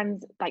think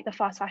brands like the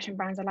fast fashion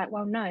brands are like,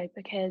 well, no,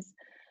 because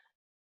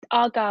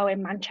our girl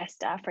in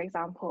Manchester, for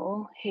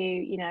example, who,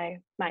 you know,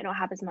 might not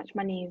have as much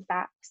money as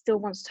that, still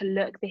wants to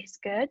look this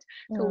good.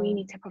 So we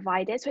need to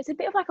provide it. So it's a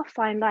bit of like a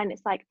fine line.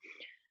 It's like,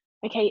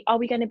 okay, are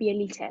we going to be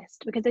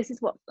elitist? Because this is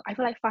what I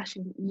feel like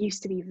fashion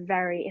used to be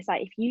very, it's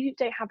like, if you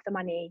don't have the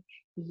money,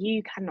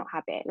 you cannot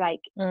have it.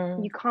 Like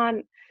you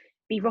can't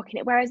be rocking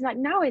it. Whereas like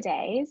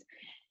nowadays,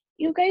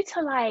 you'll go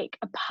to like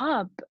a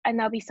pub and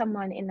there'll be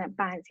someone in that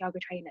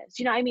Balenciaga trainers.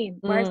 Do you know what I mean?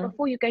 Whereas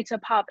before you go to a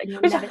pub and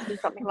you'll never see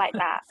something like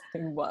that.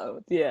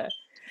 Wild, yeah.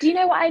 Do you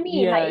know what I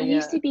mean? Yeah, like it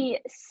used to be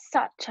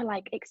such a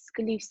like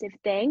exclusive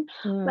thing.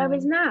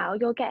 Whereas now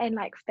you're getting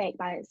like fake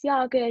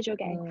Balenciagas, you're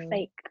getting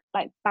fake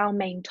like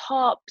Balmain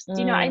tops. Do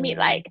you know what I mean?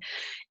 Like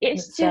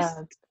it's just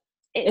sad.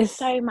 It's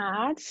so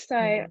mad. So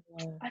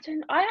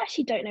I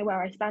actually don't know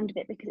where I stand with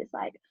it, because it's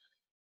like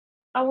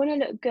I want to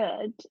look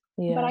good,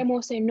 but I'm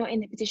also not in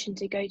the position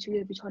to go to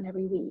Louis Vuitton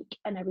every week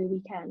and every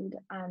weekend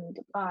and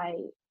buy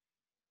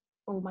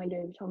all my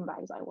Louis Vuitton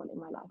bags I want in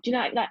my life. Do you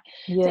know, like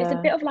so it's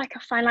a bit of like a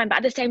fine line, but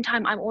at the same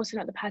time I'm also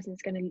not the person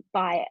that's going to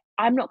buy it.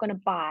 I'm not going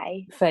to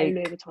buy fake. A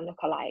Louis Vuitton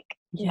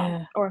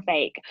lookalike, or a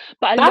fake,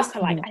 but a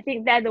lookalike. I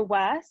think they're the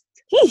worst.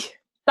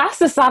 That's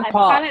the sad like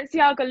part.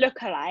 Balenciaga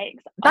lookalikes.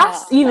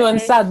 That's even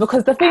sad,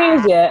 because the thing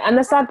is, and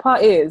the sad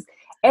part is,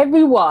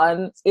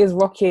 everyone is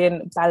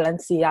rocking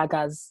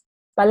Balenciagas,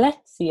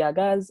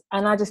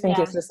 and I just think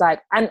it's just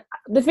like, and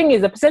the thing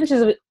is, the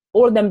percentages of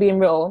all of them being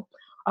real,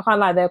 I can't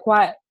lie, they're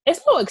quite,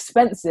 it's not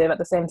expensive at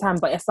the same time,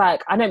 but it's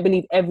like, I don't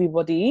believe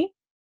everybody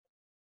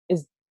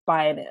is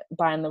buying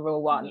the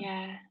real one.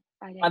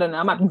 I don't know,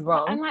 I might be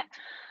wrong.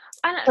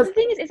 And the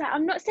thing is like,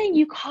 I'm not saying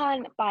you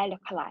can't buy a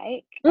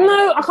lookalike.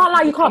 No, I can't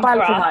lie, you can't buy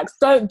lookalikes.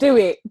 Don't do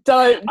it.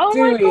 Don't do it. Oh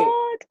my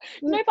god.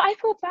 No, but I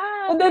feel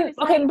bad. But then,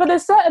 okay, but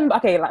there's certain,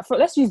 like,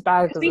 let's use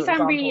bags as an example. We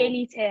sound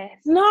really elitist.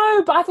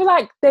 No, but I feel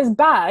like there's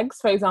bags,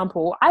 for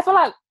example. I feel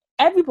like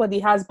everybody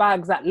has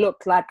bags that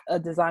look like a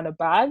designer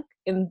bag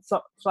in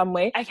some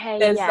way.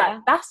 Okay, like,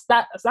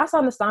 that's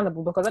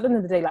understandable, because at the end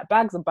of the day, like,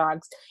 bags are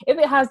bags. If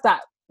it has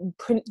that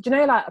print, do you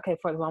know, like, okay,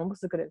 for example,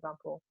 what's a good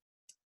example?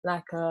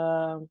 Like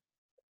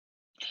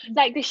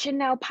the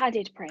Chanel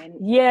padded print.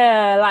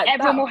 Yeah, like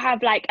everyone will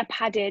have like a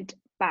padded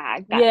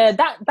bag. That's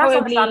probably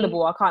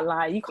understandable. I can't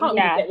lie. You can't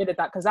really get rid of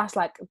that, because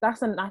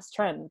that's a nice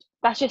trend.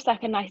 That's just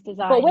like a nice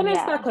design. But when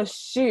it's like a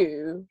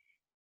shoe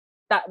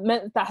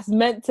that's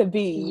meant to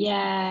be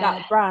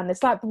that brand,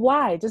 it's like,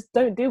 why? Just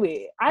don't do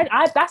it.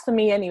 I that's for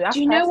me anyway.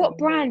 Do you know what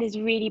brand is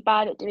really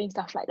bad at doing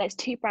stuff like? There's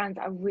two brands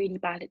that are really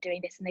bad at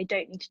doing this, and they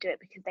don't need to do it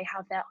because they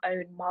have their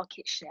own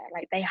market share.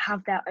 Like they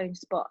have their own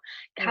spot.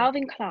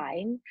 Calvin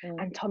Klein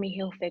and Tommy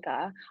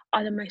Hilfiger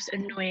are the most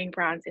annoying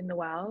brands in the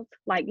world.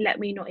 Like, let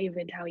me not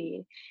even tell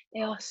you,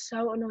 they are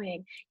so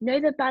annoying. You know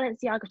the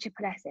Balenciaga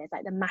Triple S's,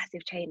 like the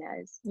massive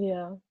chainers.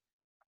 Yeah.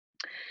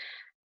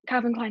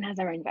 Calvin Klein has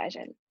their own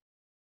version.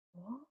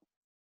 What?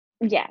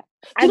 Yeah.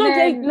 And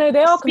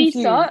they are Speed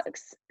confused.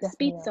 Socks.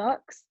 Speed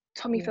Socks.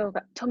 Tommy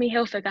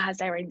Hilfiger has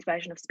their own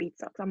version of Speed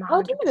Socks. I'm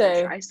 100%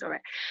 sure I saw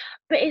it.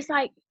 But it's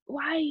like,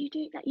 why are you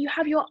doing that? You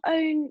have your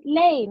own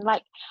lane.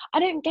 Like, I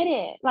don't get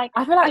it. Like,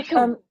 I feel like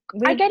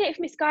I get it if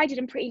Missguided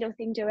and Pretty Little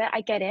Thing do it.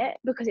 I get it,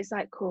 because it's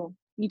like, cool.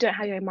 You don't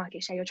have your own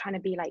market share. You're trying to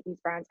be like these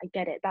brands. I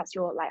get it. That's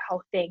your like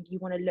whole thing. You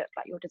want to look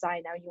like your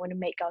designer, and you want to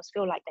make girls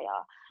feel like they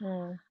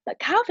are. But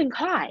Calvin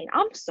Klein,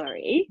 I'm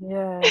sorry.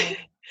 Yeah.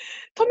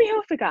 Tommy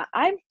Hilfiger,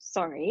 I'm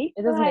sorry.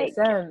 It doesn't make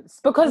sense,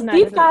 because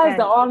these guys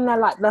are on the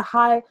like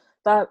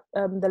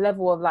the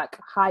level of like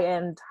high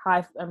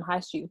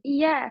street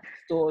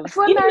stores.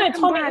 For Even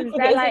American though Tommy brands, Hilfiger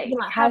they're isn't like even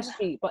like high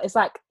street, but it's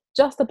like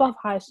just above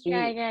high street.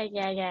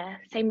 Yeah.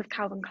 Same with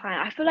Calvin Klein.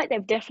 I feel like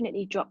they've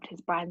definitely dropped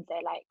his brands.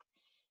 They're like,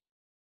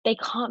 they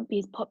can't be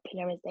as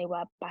popular as they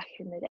were back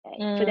in the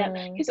day for them.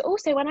 Because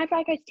also, whenever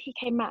I go to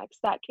TK Maxx,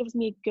 that gives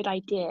me a good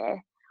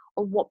idea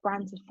of what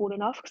brands have fallen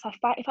off. Because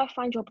if I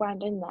find your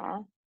brand in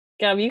there,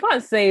 Gav, you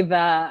can't say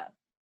that.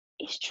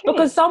 It's true.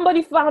 Because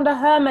somebody found a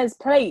Hermes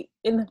plate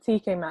in the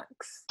TK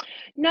Maxx.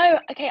 No,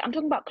 okay, I'm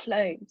talking about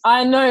clothes.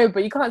 I know,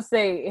 but you can't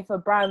say if a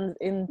brand's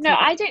in. No,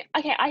 I don't.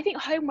 Okay, I think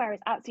homeware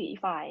is absolutely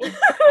fine.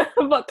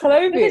 But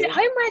clothing. Because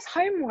homeware is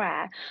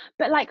homeware.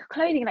 But like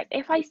clothing, like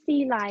if I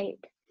see like,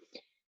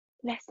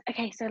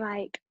 so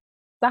like.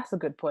 That's a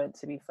good point,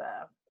 to be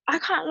fair. I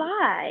can't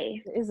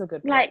lie. It is a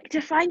good Like, to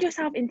find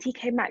yourself in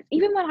TK Maxx,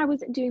 even when I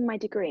was doing my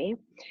degree,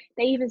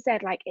 they even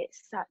said, like,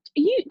 it's such,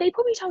 they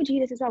probably told you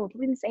this as well,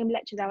 probably in the same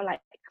lecture, they were like,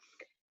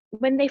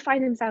 when they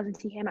find themselves in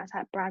TK Maxx,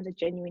 like, brands are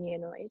genuinely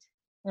annoyed.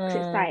 Because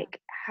it's like,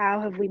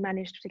 how have we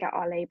managed to get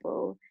our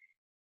label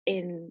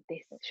in this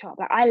shop?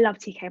 Like, I love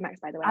TK Maxx,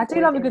 by the way. I I've do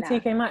always love a been good there.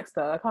 TK Maxx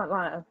though. I can't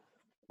lie. I'm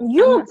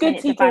You're a not saying good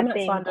it's a TK bad Maxx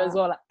thing, finder as but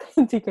well.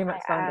 Like TK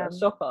Maxx finder, am.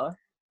 shopper.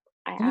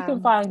 I You can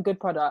am. find good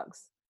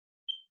products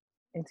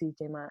in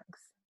TK Maxx,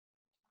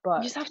 You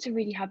but just have to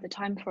really have the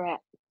time for it.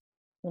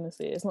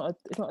 honestly, it's not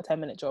a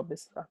 10-minute job.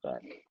 It's like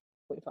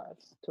 45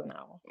 to an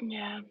hour.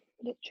 Yeah,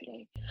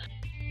 literally.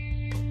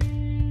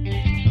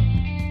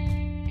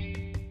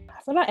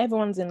 I feel like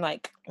everyone's in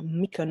like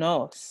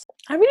Mykonos.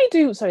 I really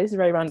do. Sorry, this is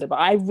very random, but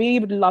I really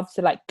would love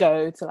to like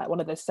go to like one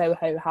of the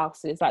Soho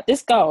houses. Like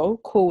this girl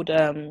called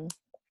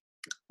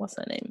what's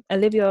her name?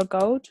 Olivia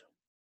Gold,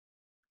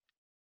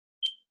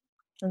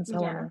 and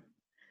so Yeah. on.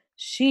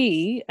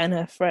 She and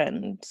her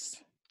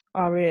friends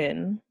are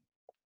in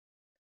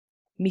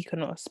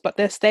Mykonos, but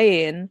they're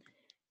staying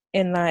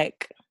in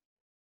like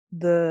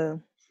the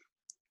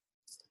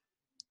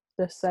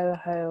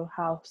Soho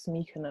house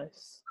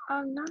Mykonos.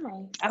 Oh,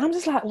 nice. And I'm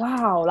just like,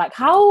 wow, like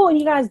how are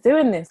you guys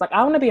doing this? Like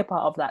I want to be a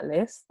part of that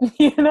list,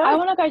 you know? I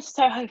want to go to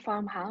Soho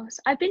Farmhouse.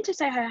 I've been to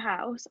Soho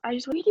House. I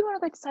just really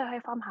want to go to Soho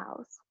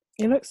Farmhouse.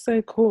 It looks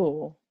so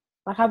cool.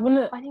 Like I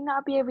wouldn't. I think that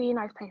would be a really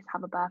nice place to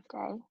have a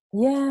birthday.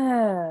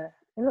 Yeah,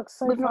 it looks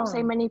so With fun. not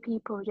so many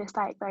people, just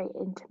like very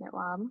intimate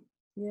one.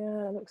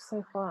 Yeah, it looks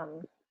so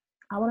fun.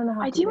 I want to know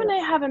how. I do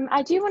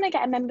want to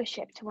get a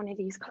membership to one of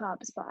these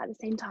clubs, but at the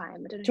same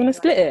time, I don't know. Do you want to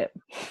split it?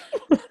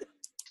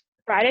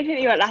 But I don't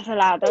think that's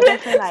allowed. They'll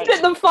definitely like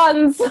split the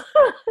funds.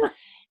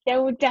 they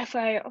will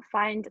definitely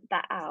find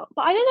that out.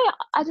 But I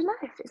don't know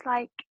if it's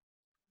like,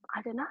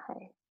 I don't know.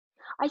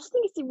 I just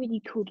think it's a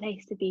really cool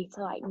place to be,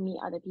 to like meet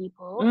other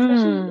people,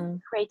 especially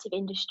in creative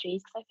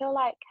industries. Because I feel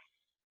like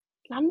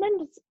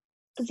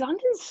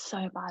London's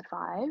so bad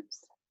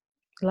vibes.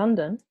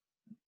 London?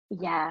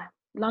 Yeah,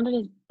 London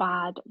is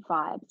bad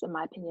vibes in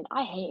my opinion.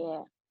 I hate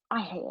it.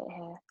 I hate it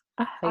here.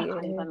 I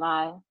can't even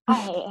lie. I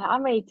hate it.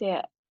 I'm ready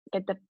to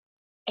get the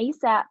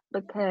ASAP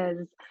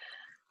because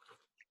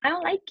I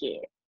don't like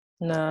it.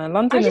 No,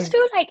 London. I just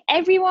feel like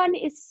everyone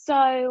is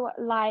so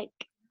like.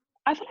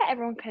 I feel like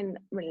everyone can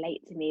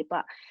relate to me,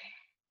 but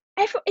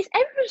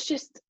everyone's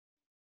just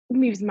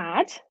moves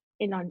mad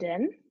in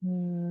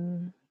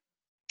London.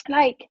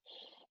 Like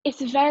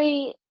it's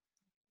very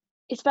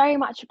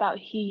much about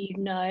who you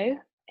know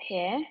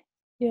here.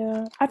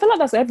 Yeah, I feel like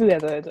that's everywhere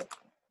though.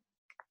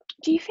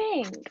 Do you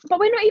think? But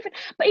we're not even.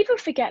 But even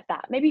forget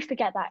that. Maybe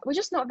forget that. We're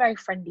just not a very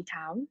friendly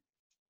town.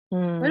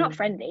 We're not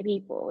friendly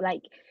people.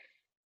 Like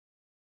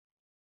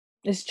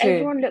it's true.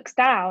 Everyone looks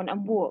down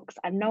and walks,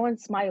 and no one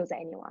smiles at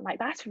anyone. Like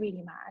that's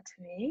really mad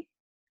to me.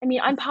 I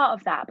mean, I'm part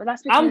of that, but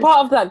that's because I'm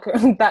part of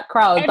that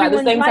crowd. But at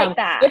the same time,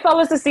 if I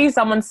was to see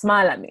someone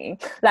smile at me,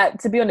 like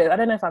to be honest, I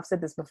don't know if I've said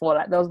this before.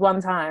 Like there was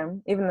one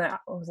time, even though I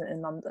wasn't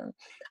in London,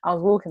 I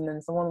was walking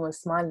and someone was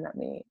smiling at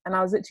me, and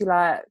I was literally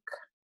like,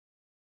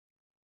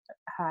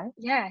 "Hi."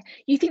 Yeah,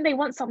 you think they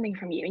want something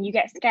from you, and you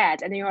get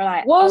scared, and then you're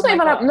like, "Well, it's not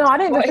even like, no, I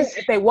don't even think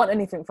if they want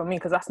anything from me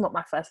because that's not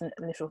my first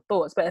initial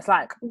thoughts." But it's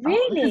like,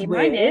 really,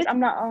 mine is. I'm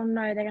like, oh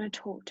no, they're gonna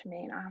talk to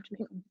me, and I have to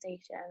make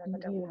conversation, and I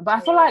don't want But I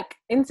feel like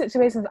in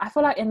situations, I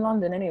feel like in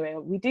London anyway,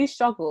 we do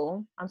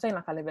struggle. I'm saying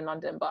like I live in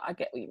London, but I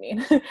get what you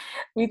mean.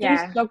 We do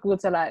struggle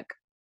to like,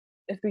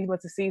 if we were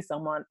to see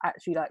someone,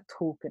 actually like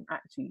talk and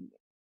actually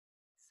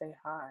say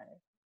hi.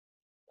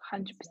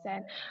 100%.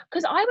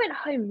 Because I went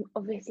home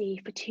obviously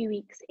for 2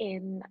 weeks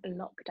in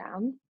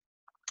lockdown.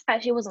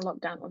 Actually, it wasn't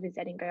lockdown.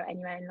 Obviously, I didn't go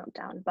anywhere in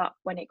lockdown. But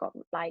when it got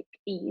like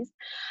eased,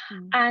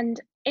 and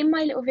in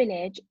my little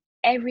village,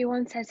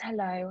 everyone says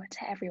hello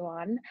to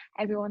everyone.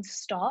 Everyone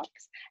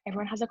stops.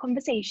 Everyone has a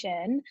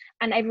conversation,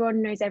 and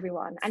everyone knows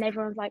everyone. And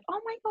everyone's like,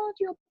 "Oh my god,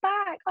 you're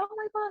back! Oh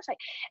my gosh!" Like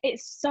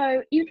it's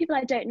so. Even people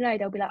I don't know,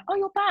 they'll be like, "Oh,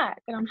 you're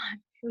back," and I'm like,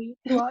 "Who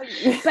are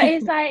you?" But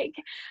it's like.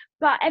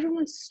 But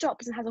everyone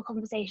stops and has a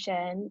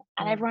conversation,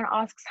 and everyone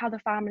asks how the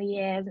family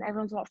is, and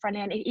everyone's a lot friendly.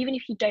 And even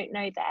if you don't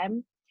know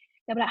them,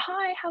 they'll be like,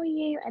 "Hi, how are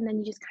you?" And then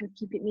you just kind of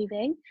keep it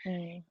moving.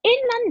 In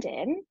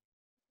London,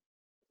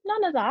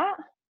 none of that.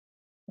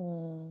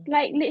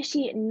 Like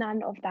literally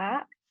none of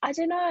that. I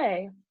don't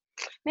know.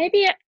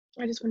 Maybe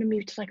I just want to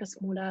move to like a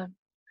smaller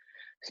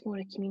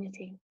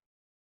community,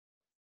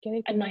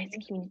 a nice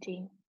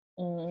community.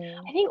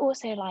 I think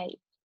also like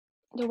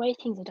the way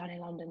things are done in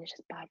London is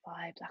just bad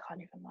vibes. I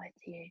can't even lie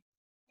to you.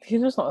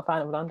 You're just not a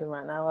fan of London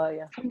right now, are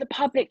you? From the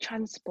public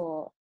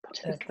transport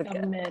to the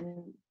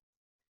government.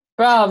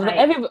 Bro,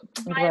 like,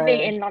 driving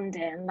in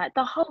London, like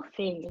the whole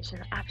thing is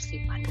just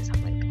absolute madness.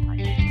 I'm like,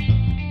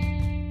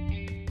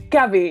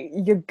 Gabby,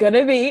 you're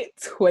gonna be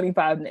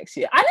 25 next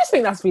year. I just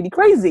think that's really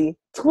crazy.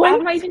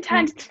 I've not even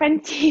turned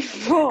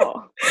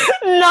 24.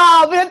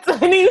 No, we're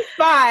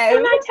 25.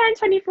 When I turn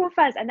 24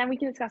 first, and then we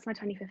can discuss my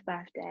 25th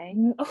birthday.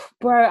 Oh,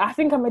 bro, I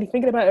think I'm already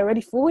thinking about it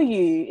already for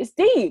you. It's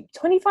deep.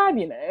 25,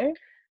 you know.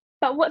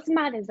 But what's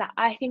mad is that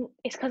I think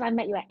it's because I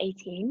met you at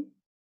 18.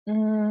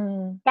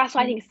 That's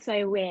why I think it's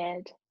so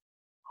weird.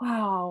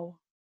 Wow.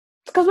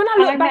 Because when I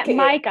And look back at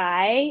my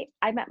guy.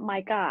 I met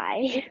my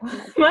guy.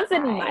 I said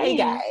my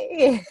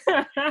guy.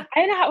 I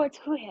don't know how to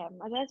call him.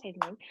 I don't know his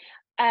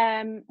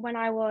name. When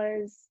I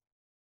was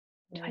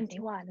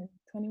 21.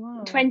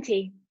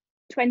 20.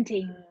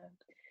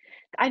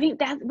 I think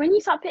that when you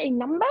start putting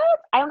numbers,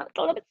 I don't know, it's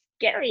a little bit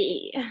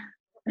scary.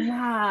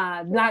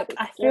 Nah, like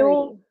I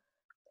feel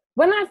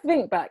when I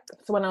think back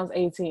to when I was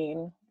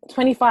 18,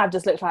 25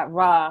 just looks like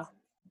rah.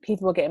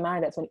 People were getting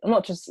married at 20.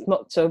 Not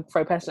to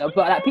throw pressure,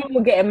 but like people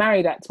were getting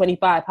married at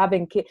 25,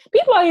 having kids.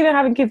 People are even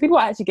having kids. People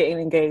are actually getting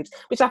engaged,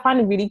 which I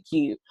find really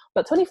cute.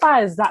 But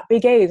 25 is that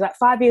big age, like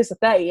 5 years to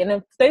 30, and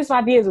then those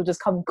 5 years will just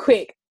come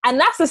quick. And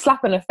that's a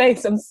slap in the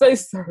face. I'm so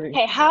sorry.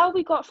 Hey, how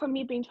we got from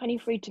me being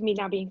 23 to me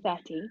now being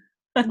 30?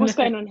 What's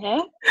going on here?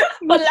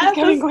 But that's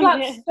just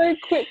slapped so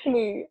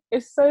quickly.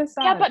 It's so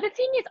sad. Yeah, but the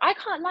thing is, I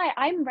can't lie.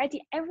 I'm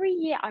ready. Every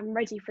year, I'm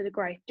ready for the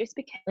growth. Just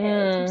because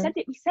we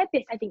said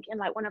this, I think, in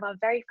like one of our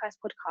very first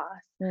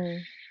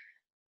podcasts.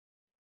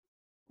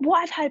 What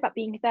I've heard about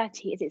being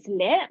 30 is it's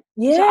lit.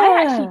 Yeah. So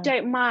I actually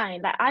don't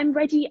mind. Like, I'm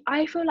ready.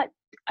 I feel like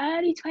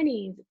early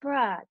 20s,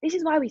 bruh. This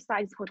is why we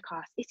started this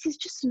podcast. It is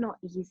just not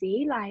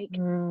easy. Like,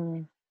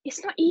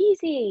 it's not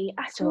easy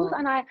at all.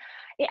 And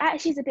it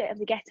actually is a bit of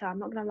the ghetto. I'm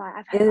not gonna lie.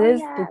 I've heard,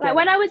 like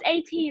when I was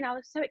 18, I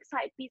was so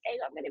excited to be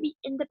I'm gonna be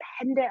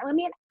independent. I'm gonna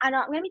be an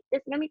adult. I'm gonna be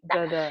this. I'm gonna be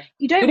that.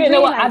 You don't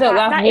know what adult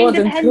life was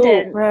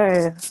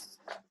until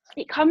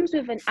it comes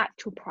with an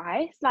actual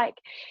price. Like,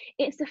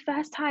 it's the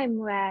first time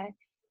where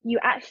you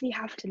actually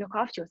have to look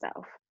after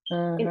yourself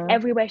in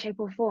every way, shape,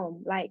 or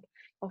form. Like,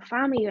 your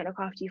family don't look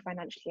after you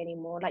financially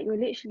anymore. Like, you're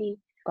literally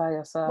by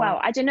yourself. Well,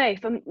 I don't know.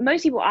 For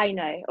most people I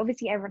know,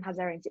 obviously everyone has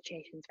their own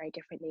situations very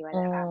differently where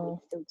their families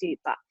still do,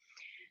 but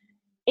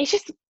it's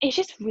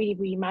just really,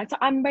 really mad. So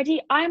I'm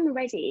ready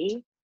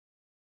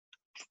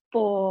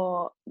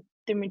for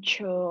the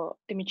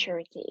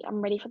maturity.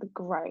 I'm ready for the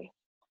growth.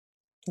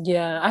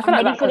 Yeah, I feel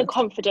I'm ready for the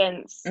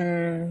confidence.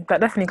 That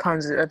definitely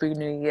comes with every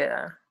new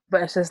year.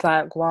 But it's just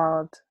like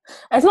wild.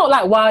 It's not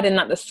like wild in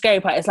like the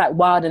scary part, it's like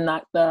wild in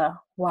like the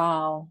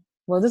wow.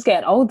 We're just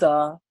getting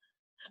older.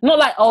 Not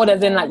like old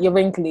as in like you're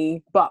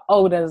wrinkly, but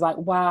old as like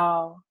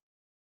wow,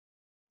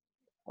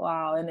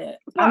 innit?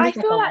 But I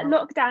feel like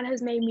lockdown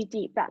has made me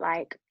deep that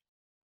like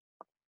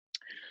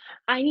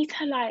I need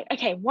to like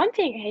one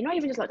thing, not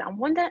even just lockdown.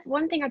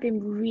 One thing I've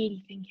been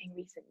really thinking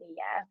recently,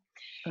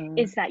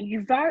 is that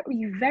you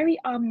very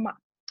oh my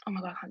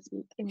god, I can't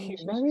speak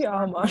English.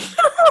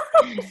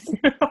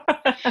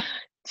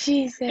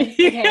 Jesus.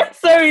 Okay.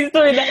 sorry.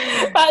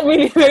 That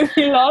really makes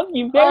me laugh.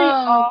 You very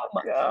God.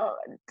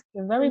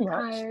 You're very I'm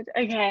much. tired.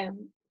 Okay.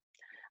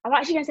 I'm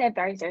actually going to say a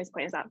very serious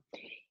point is that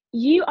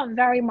you are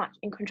very much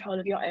in control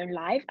of your own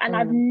life. And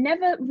I've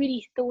never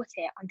really thought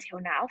it until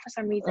now for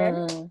some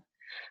reason.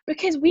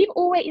 Because we've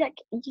always like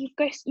you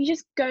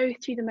just go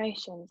through the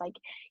motions. Like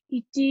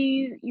you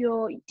do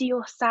your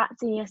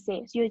SATs and your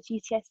SITs, your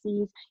GCSEs,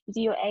 you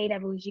do your A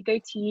levels, you go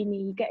to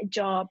uni, you get a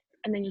job,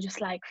 and then you're just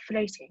like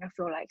floating, I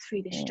feel like,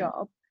 through this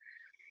job.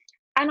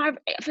 And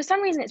for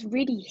some reason it's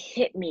really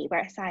hit me where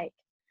it's like,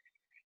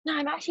 no,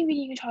 I'm actually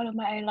really in control of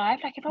my own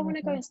life. Like if I want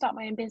to go and start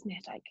my own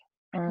business, like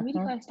I can really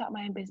go and start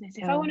my own business.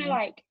 If I want to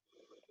like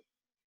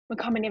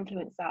become an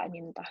influencer, I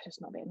mean that's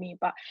just not a bit of me,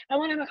 but if I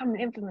want to become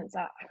an influencer,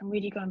 I can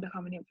really go and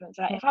become an influencer.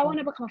 Like if I want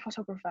to become a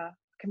photographer, I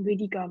can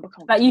really go and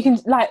become like you can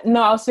like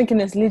no, I was thinking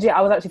this legit.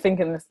 I was actually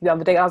thinking this the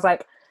other day. I was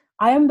like,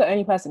 I am the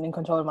only person in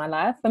control of my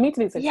life. For me to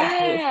be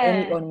successful,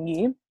 it's only on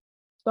you.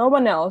 No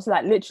one else,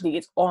 like literally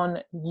it's on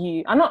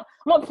you. I'm not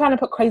trying to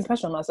put crazy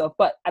pressure on myself,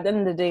 but at the end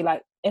of the day,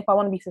 like if I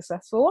want to be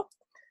successful,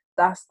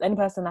 that's the only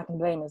person I can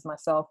blame is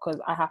myself because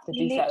I have to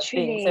do certain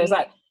things. So it's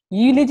like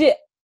you legit,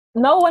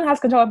 no one has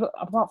control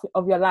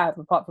of your life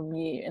apart from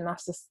you, and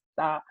that's just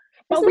that.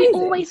 But I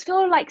always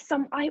feel like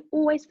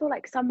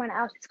someone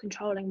else is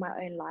controlling my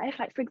own life.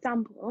 Like for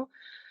example,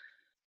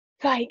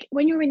 like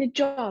when you're in a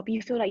job,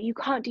 you feel like you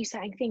can't do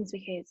certain things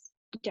because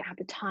you don't have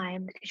the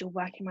time because you're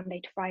working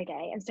Monday to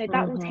Friday, and so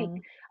that will take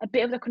a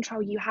bit of the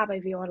control you have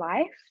over your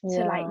life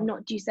to like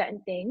not do certain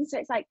things. So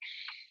it's like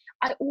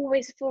I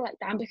always feel like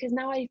that, and because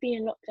now I've been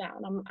in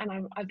lockdown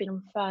and I've been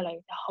on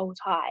furlough the whole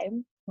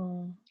time.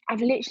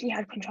 I've literally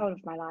had control of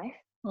my life,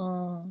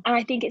 and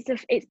I think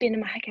it's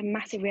been like a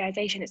massive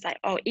realization. It's like,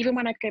 oh, even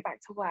when I go back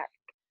to work,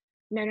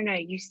 no,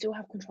 you still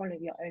have control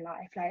of your own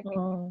life. Like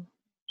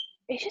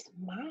it's just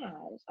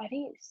mad. I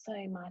think it's so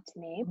mad to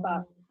me,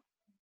 but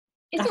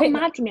it's not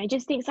mad to me. I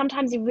just think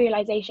sometimes the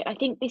realization. I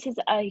think this is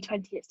the early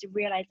 20s. It's the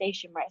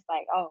realization where it's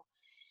like, oh,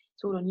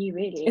 it's all on you,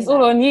 really. It's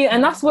all on you,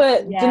 and that's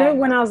what do you know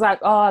when I was like,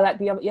 oh, like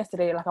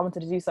yesterday, like I wanted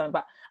to do something,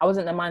 but I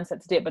wasn't in the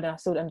mindset to do it, but then I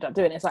still ended up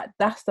doing it. It's like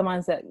that's the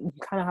mindset you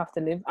kind of have to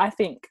live. I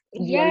think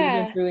you're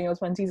living through in your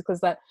 20s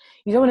because like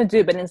you don't want to do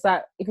it, but it's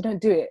like if you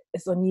don't do it,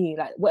 it's on you.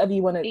 Like whatever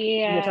you want to,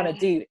 you're trying to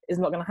do is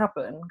not going to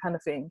happen, kind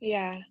of thing.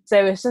 Yeah.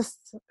 So it's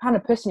just kind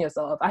of pushing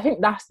yourself. I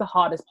think that's the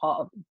hardest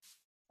part of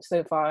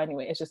so far.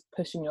 Anyway, it's just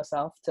pushing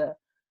yourself to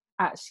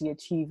actually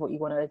achieve what you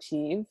want to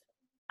achieve.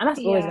 And that's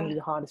always going Yeah. to be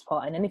the hardest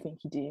part in anything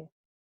you do.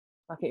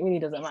 Like, it really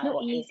doesn't It's matter not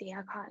what age. easy,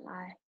 I can't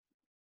lie.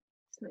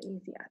 It's not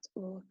easy at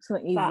all. It's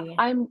not But easy.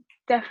 I'm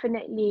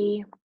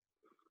definitely,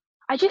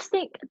 I just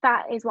think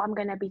that is what I'm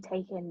going to be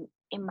taking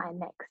in my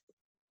next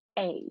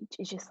age.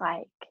 It's just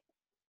like,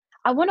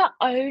 I want to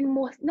own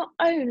more, not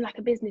own like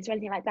a business or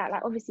anything like that.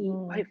 Like, obviously,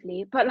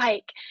 hopefully, but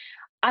like,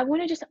 I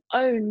want to just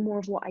own more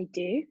of what I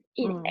do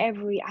in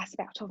every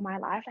aspect of my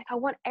life. Like, I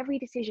want every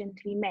decision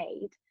to be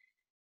made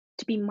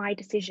to be my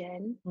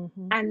decision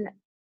and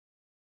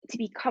to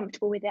be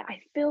comfortable with it. I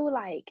feel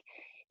like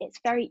it's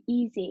very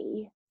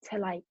easy to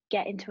like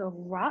get into a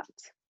rut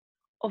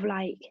of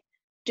like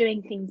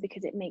doing things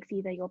because it makes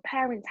either your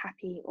parents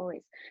happy, or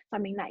it's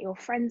something that your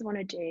friends want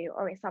to do,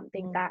 or it's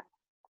something that,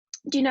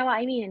 do you know what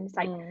I mean? And it's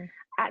like,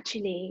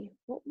 actually,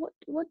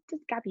 what does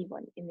Gabby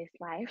want in this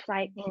life?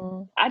 Like,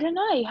 I don't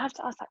know, you have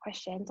to ask that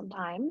question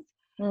sometimes.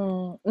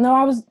 No,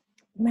 I was,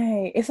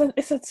 mate, it's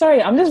a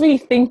sorry, I'm just really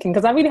thinking,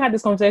 because I really had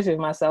this conversation with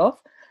myself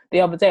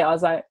the other day. I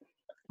was like,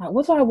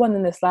 what do I want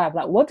in this life?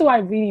 Like, what do I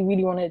really,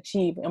 really want to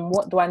achieve? And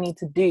what do I need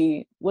to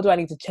do? What do I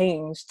need to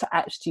change to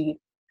actually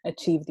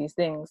achieve these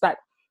things? Like,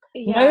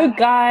 no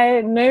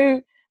guy,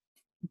 no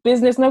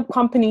business, no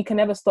company can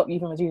ever stop you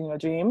from achieving your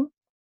dream.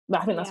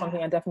 But I think that's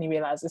something I definitely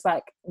realized. It's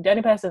like, the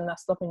only person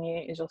that's stopping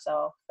you is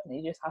yourself, and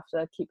you just have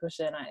to keep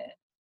pushing at it.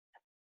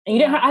 And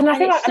you don't have, and I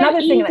feel like so another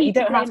thing that you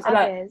don't blame have to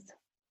like, others.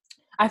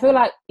 I feel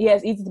like, yeah,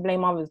 it's easy to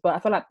blame others, but I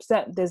feel like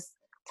there's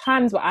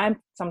times where I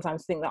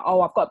sometimes think that,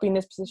 oh, I've got to be in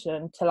this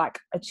position to like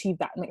achieve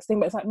that next thing.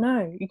 But it's like,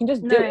 no, you can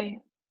just do it.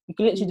 You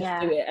can literally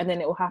just do it, and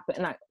then it will happen.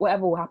 And like,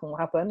 whatever will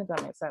happen, if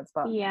that makes sense.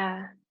 But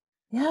yeah.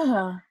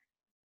 No,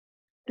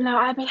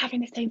 I've been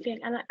having the same thing.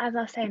 And as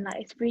I was saying,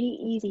 like, it's really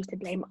easy to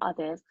blame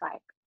others.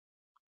 Like,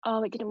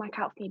 oh, it didn't work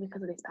out for me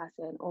because of this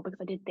person, or because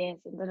I did this,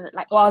 and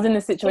like, well, I was in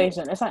this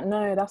situation. It's like,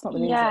 no, that's not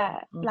the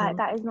reason. Like,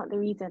 that is not the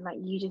reason. Like,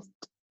 you just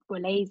were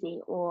lazy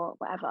or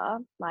whatever.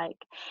 Like,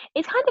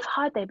 it's kind of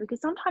hard though,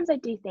 because sometimes I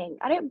do think,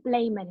 I don't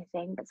blame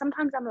anything, but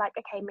sometimes I'm like,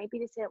 okay, maybe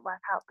this didn't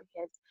work out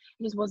because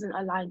it just wasn't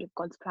aligned with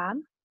God's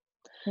plan.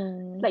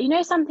 Like, you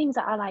know, some things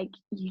that are like,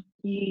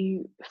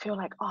 you feel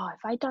like, oh,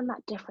 if I'd done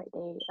that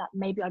differently, that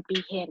maybe I'd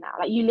be here now.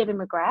 Like, you live in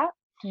regret.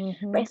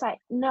 But it's like,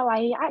 no,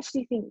 I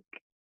actually think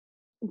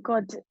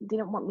God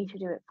didn't want me to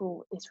do it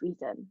for this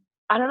reason.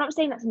 And I'm not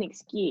saying that's an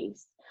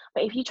excuse,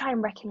 but if you try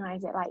and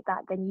recognize it like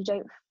that, then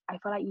I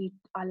feel like you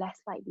are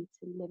less likely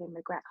to live in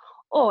regret.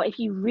 Or if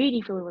you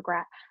really feel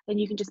regret, then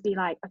you can just be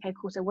like, okay,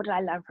 cool, so what did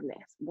I learn from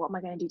this? What am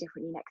I going to do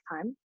differently next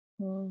time?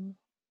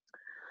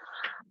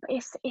 But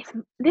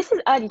this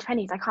is early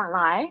 20s, I can't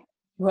lie.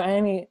 We're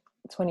only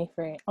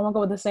 23. Oh my god,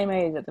 we're the same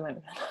age at the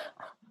moment.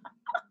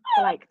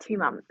 For like 2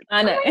 months.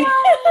 I know.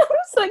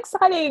 It's so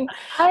exciting.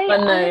 I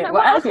but no, don't know.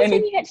 What happens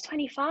when you get to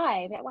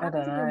 25? What I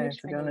don't know,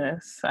 to be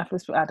honest. I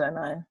don't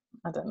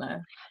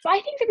know. But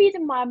I think the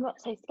reason why I'm not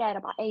so scared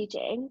about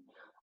aging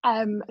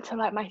to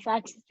like my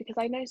 30s is because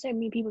I know so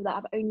many people that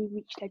have only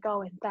reached their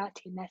goal in 30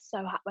 and they're so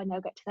happy when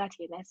they'll get to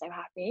 30 and they're so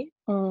happy.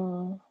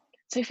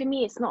 So for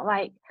me, it's not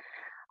like,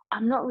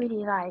 I'm not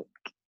really like,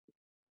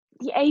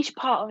 the age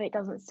part of it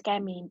doesn't scare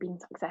me in being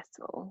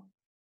successful,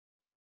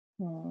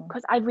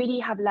 because I really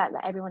have learnt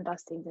that everyone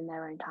does things in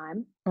their own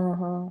time.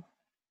 Do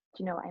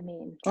you know what I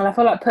mean? And I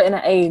feel like putting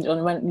an age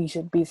on when you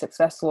should be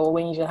successful,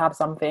 when you should have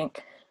something,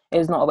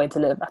 is not a way to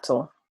live at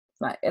all.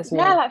 Like, it's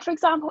really... like, for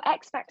example,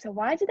 X Factor.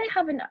 Why do they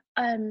have an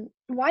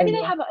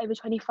over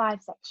 25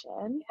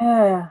 section?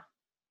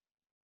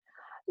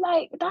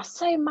 Like, that's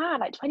so mad.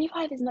 Like,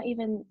 25 is not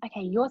even,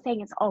 okay, you're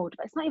saying it's old,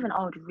 but it's not even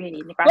old really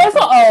in the grand. Well, it's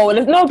not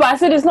old. No, but I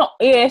said it's not.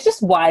 Yeah, it's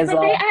just wiser.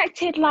 But they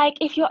acted like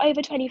if you're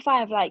over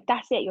 25, like,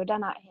 that's it, you're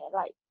done out here.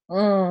 Like,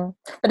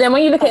 but then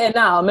when you look at it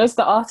now, most of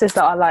the artists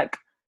that are like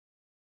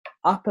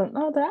up and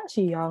they're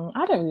actually young.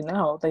 I don't really know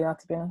how old they are,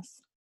 to be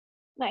honest.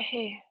 Like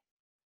who?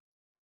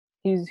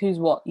 Who's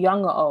what?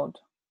 Young or old?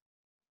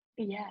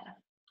 Yeah.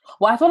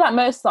 Well, I feel like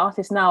most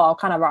artists now are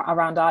kind of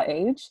around our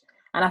age.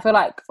 And I feel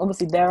like,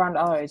 obviously, they're around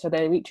our age, so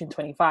they're reaching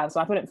 25. So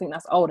I don't think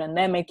that's old. And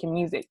they're making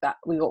music that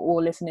we are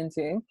all listening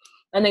to.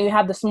 And then you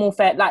have the small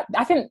fair, like,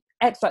 I think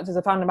X Factors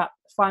are found about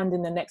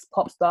finding the next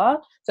pop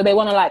star. So they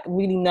want to, like,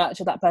 really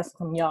nurture that person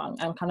from young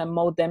and kind of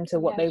mold them to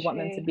what they want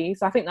them to be.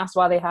 So I think that's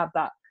why they have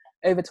that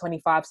over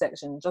 25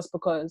 section, just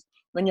because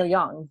when you're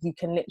young, you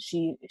can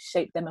literally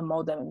shape them and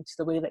mold them into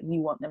the way that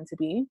you want them to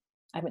be.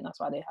 I think that's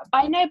why they have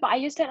that. I know, but I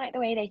just don't like the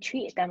way they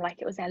treated them like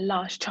it was their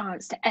last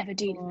chance to ever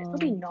do this. It's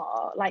probably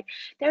not. Like,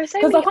 there are so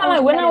many. Because I can't,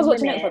 like, when I was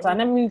watching X Factor, I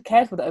never really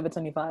cared for the over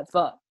 25s,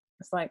 but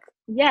it's like,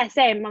 yeah,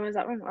 same. Mum was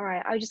like, all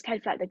right, I just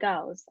cared for like the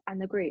girls and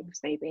the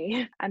groups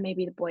maybe, and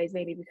maybe the boys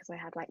maybe because I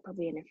had like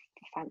probably in a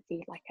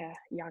fancy like a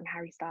young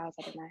Harry Styles.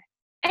 I don't know.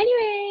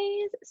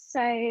 Anyways,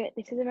 so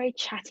this is a very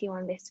chatty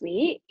one this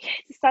week.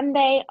 It's a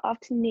Sunday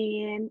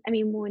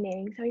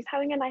morning. So he's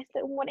having a nice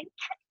little morning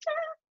catch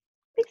up,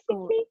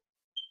 basically.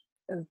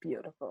 It's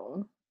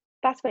beautiful.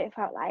 That's what it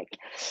felt like.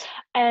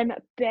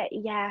 But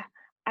yeah,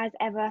 as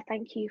ever,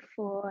 thank you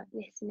for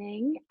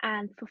listening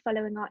and for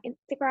following our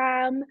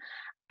Instagram.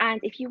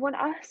 And if you want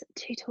us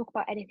to talk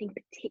about anything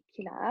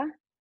particular,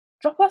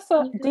 Drop us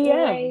a You can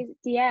DM. always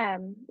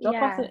DM. Drop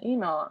us Yeah. an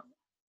email.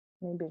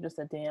 Maybe just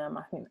a DM.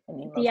 I think an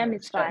email DM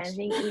is fine. I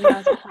think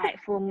emails are quite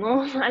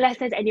formal. Unless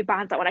there's any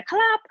brands that want to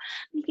collab,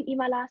 you can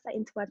email us at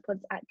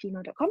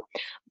interwordpods@gmail.com.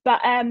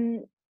 But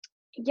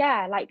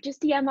yeah, like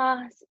just DM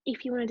us.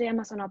 If you want to DM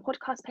us on our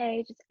podcast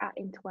page, it's at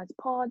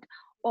interwordspod,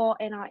 or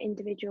in our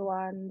individual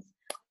ones.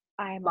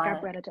 I am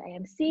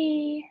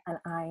Gabriella.amc. And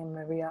I am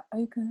Maria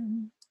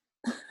Oaken.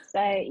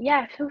 So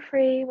yeah, feel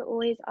free. We're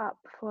always up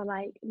for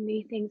like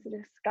new things to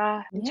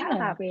discuss and chat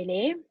about,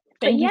 really.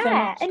 Thank you so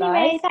much,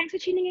 anyway, guys. thanks for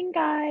tuning in,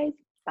 guys.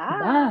 Bye.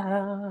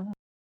 Bye.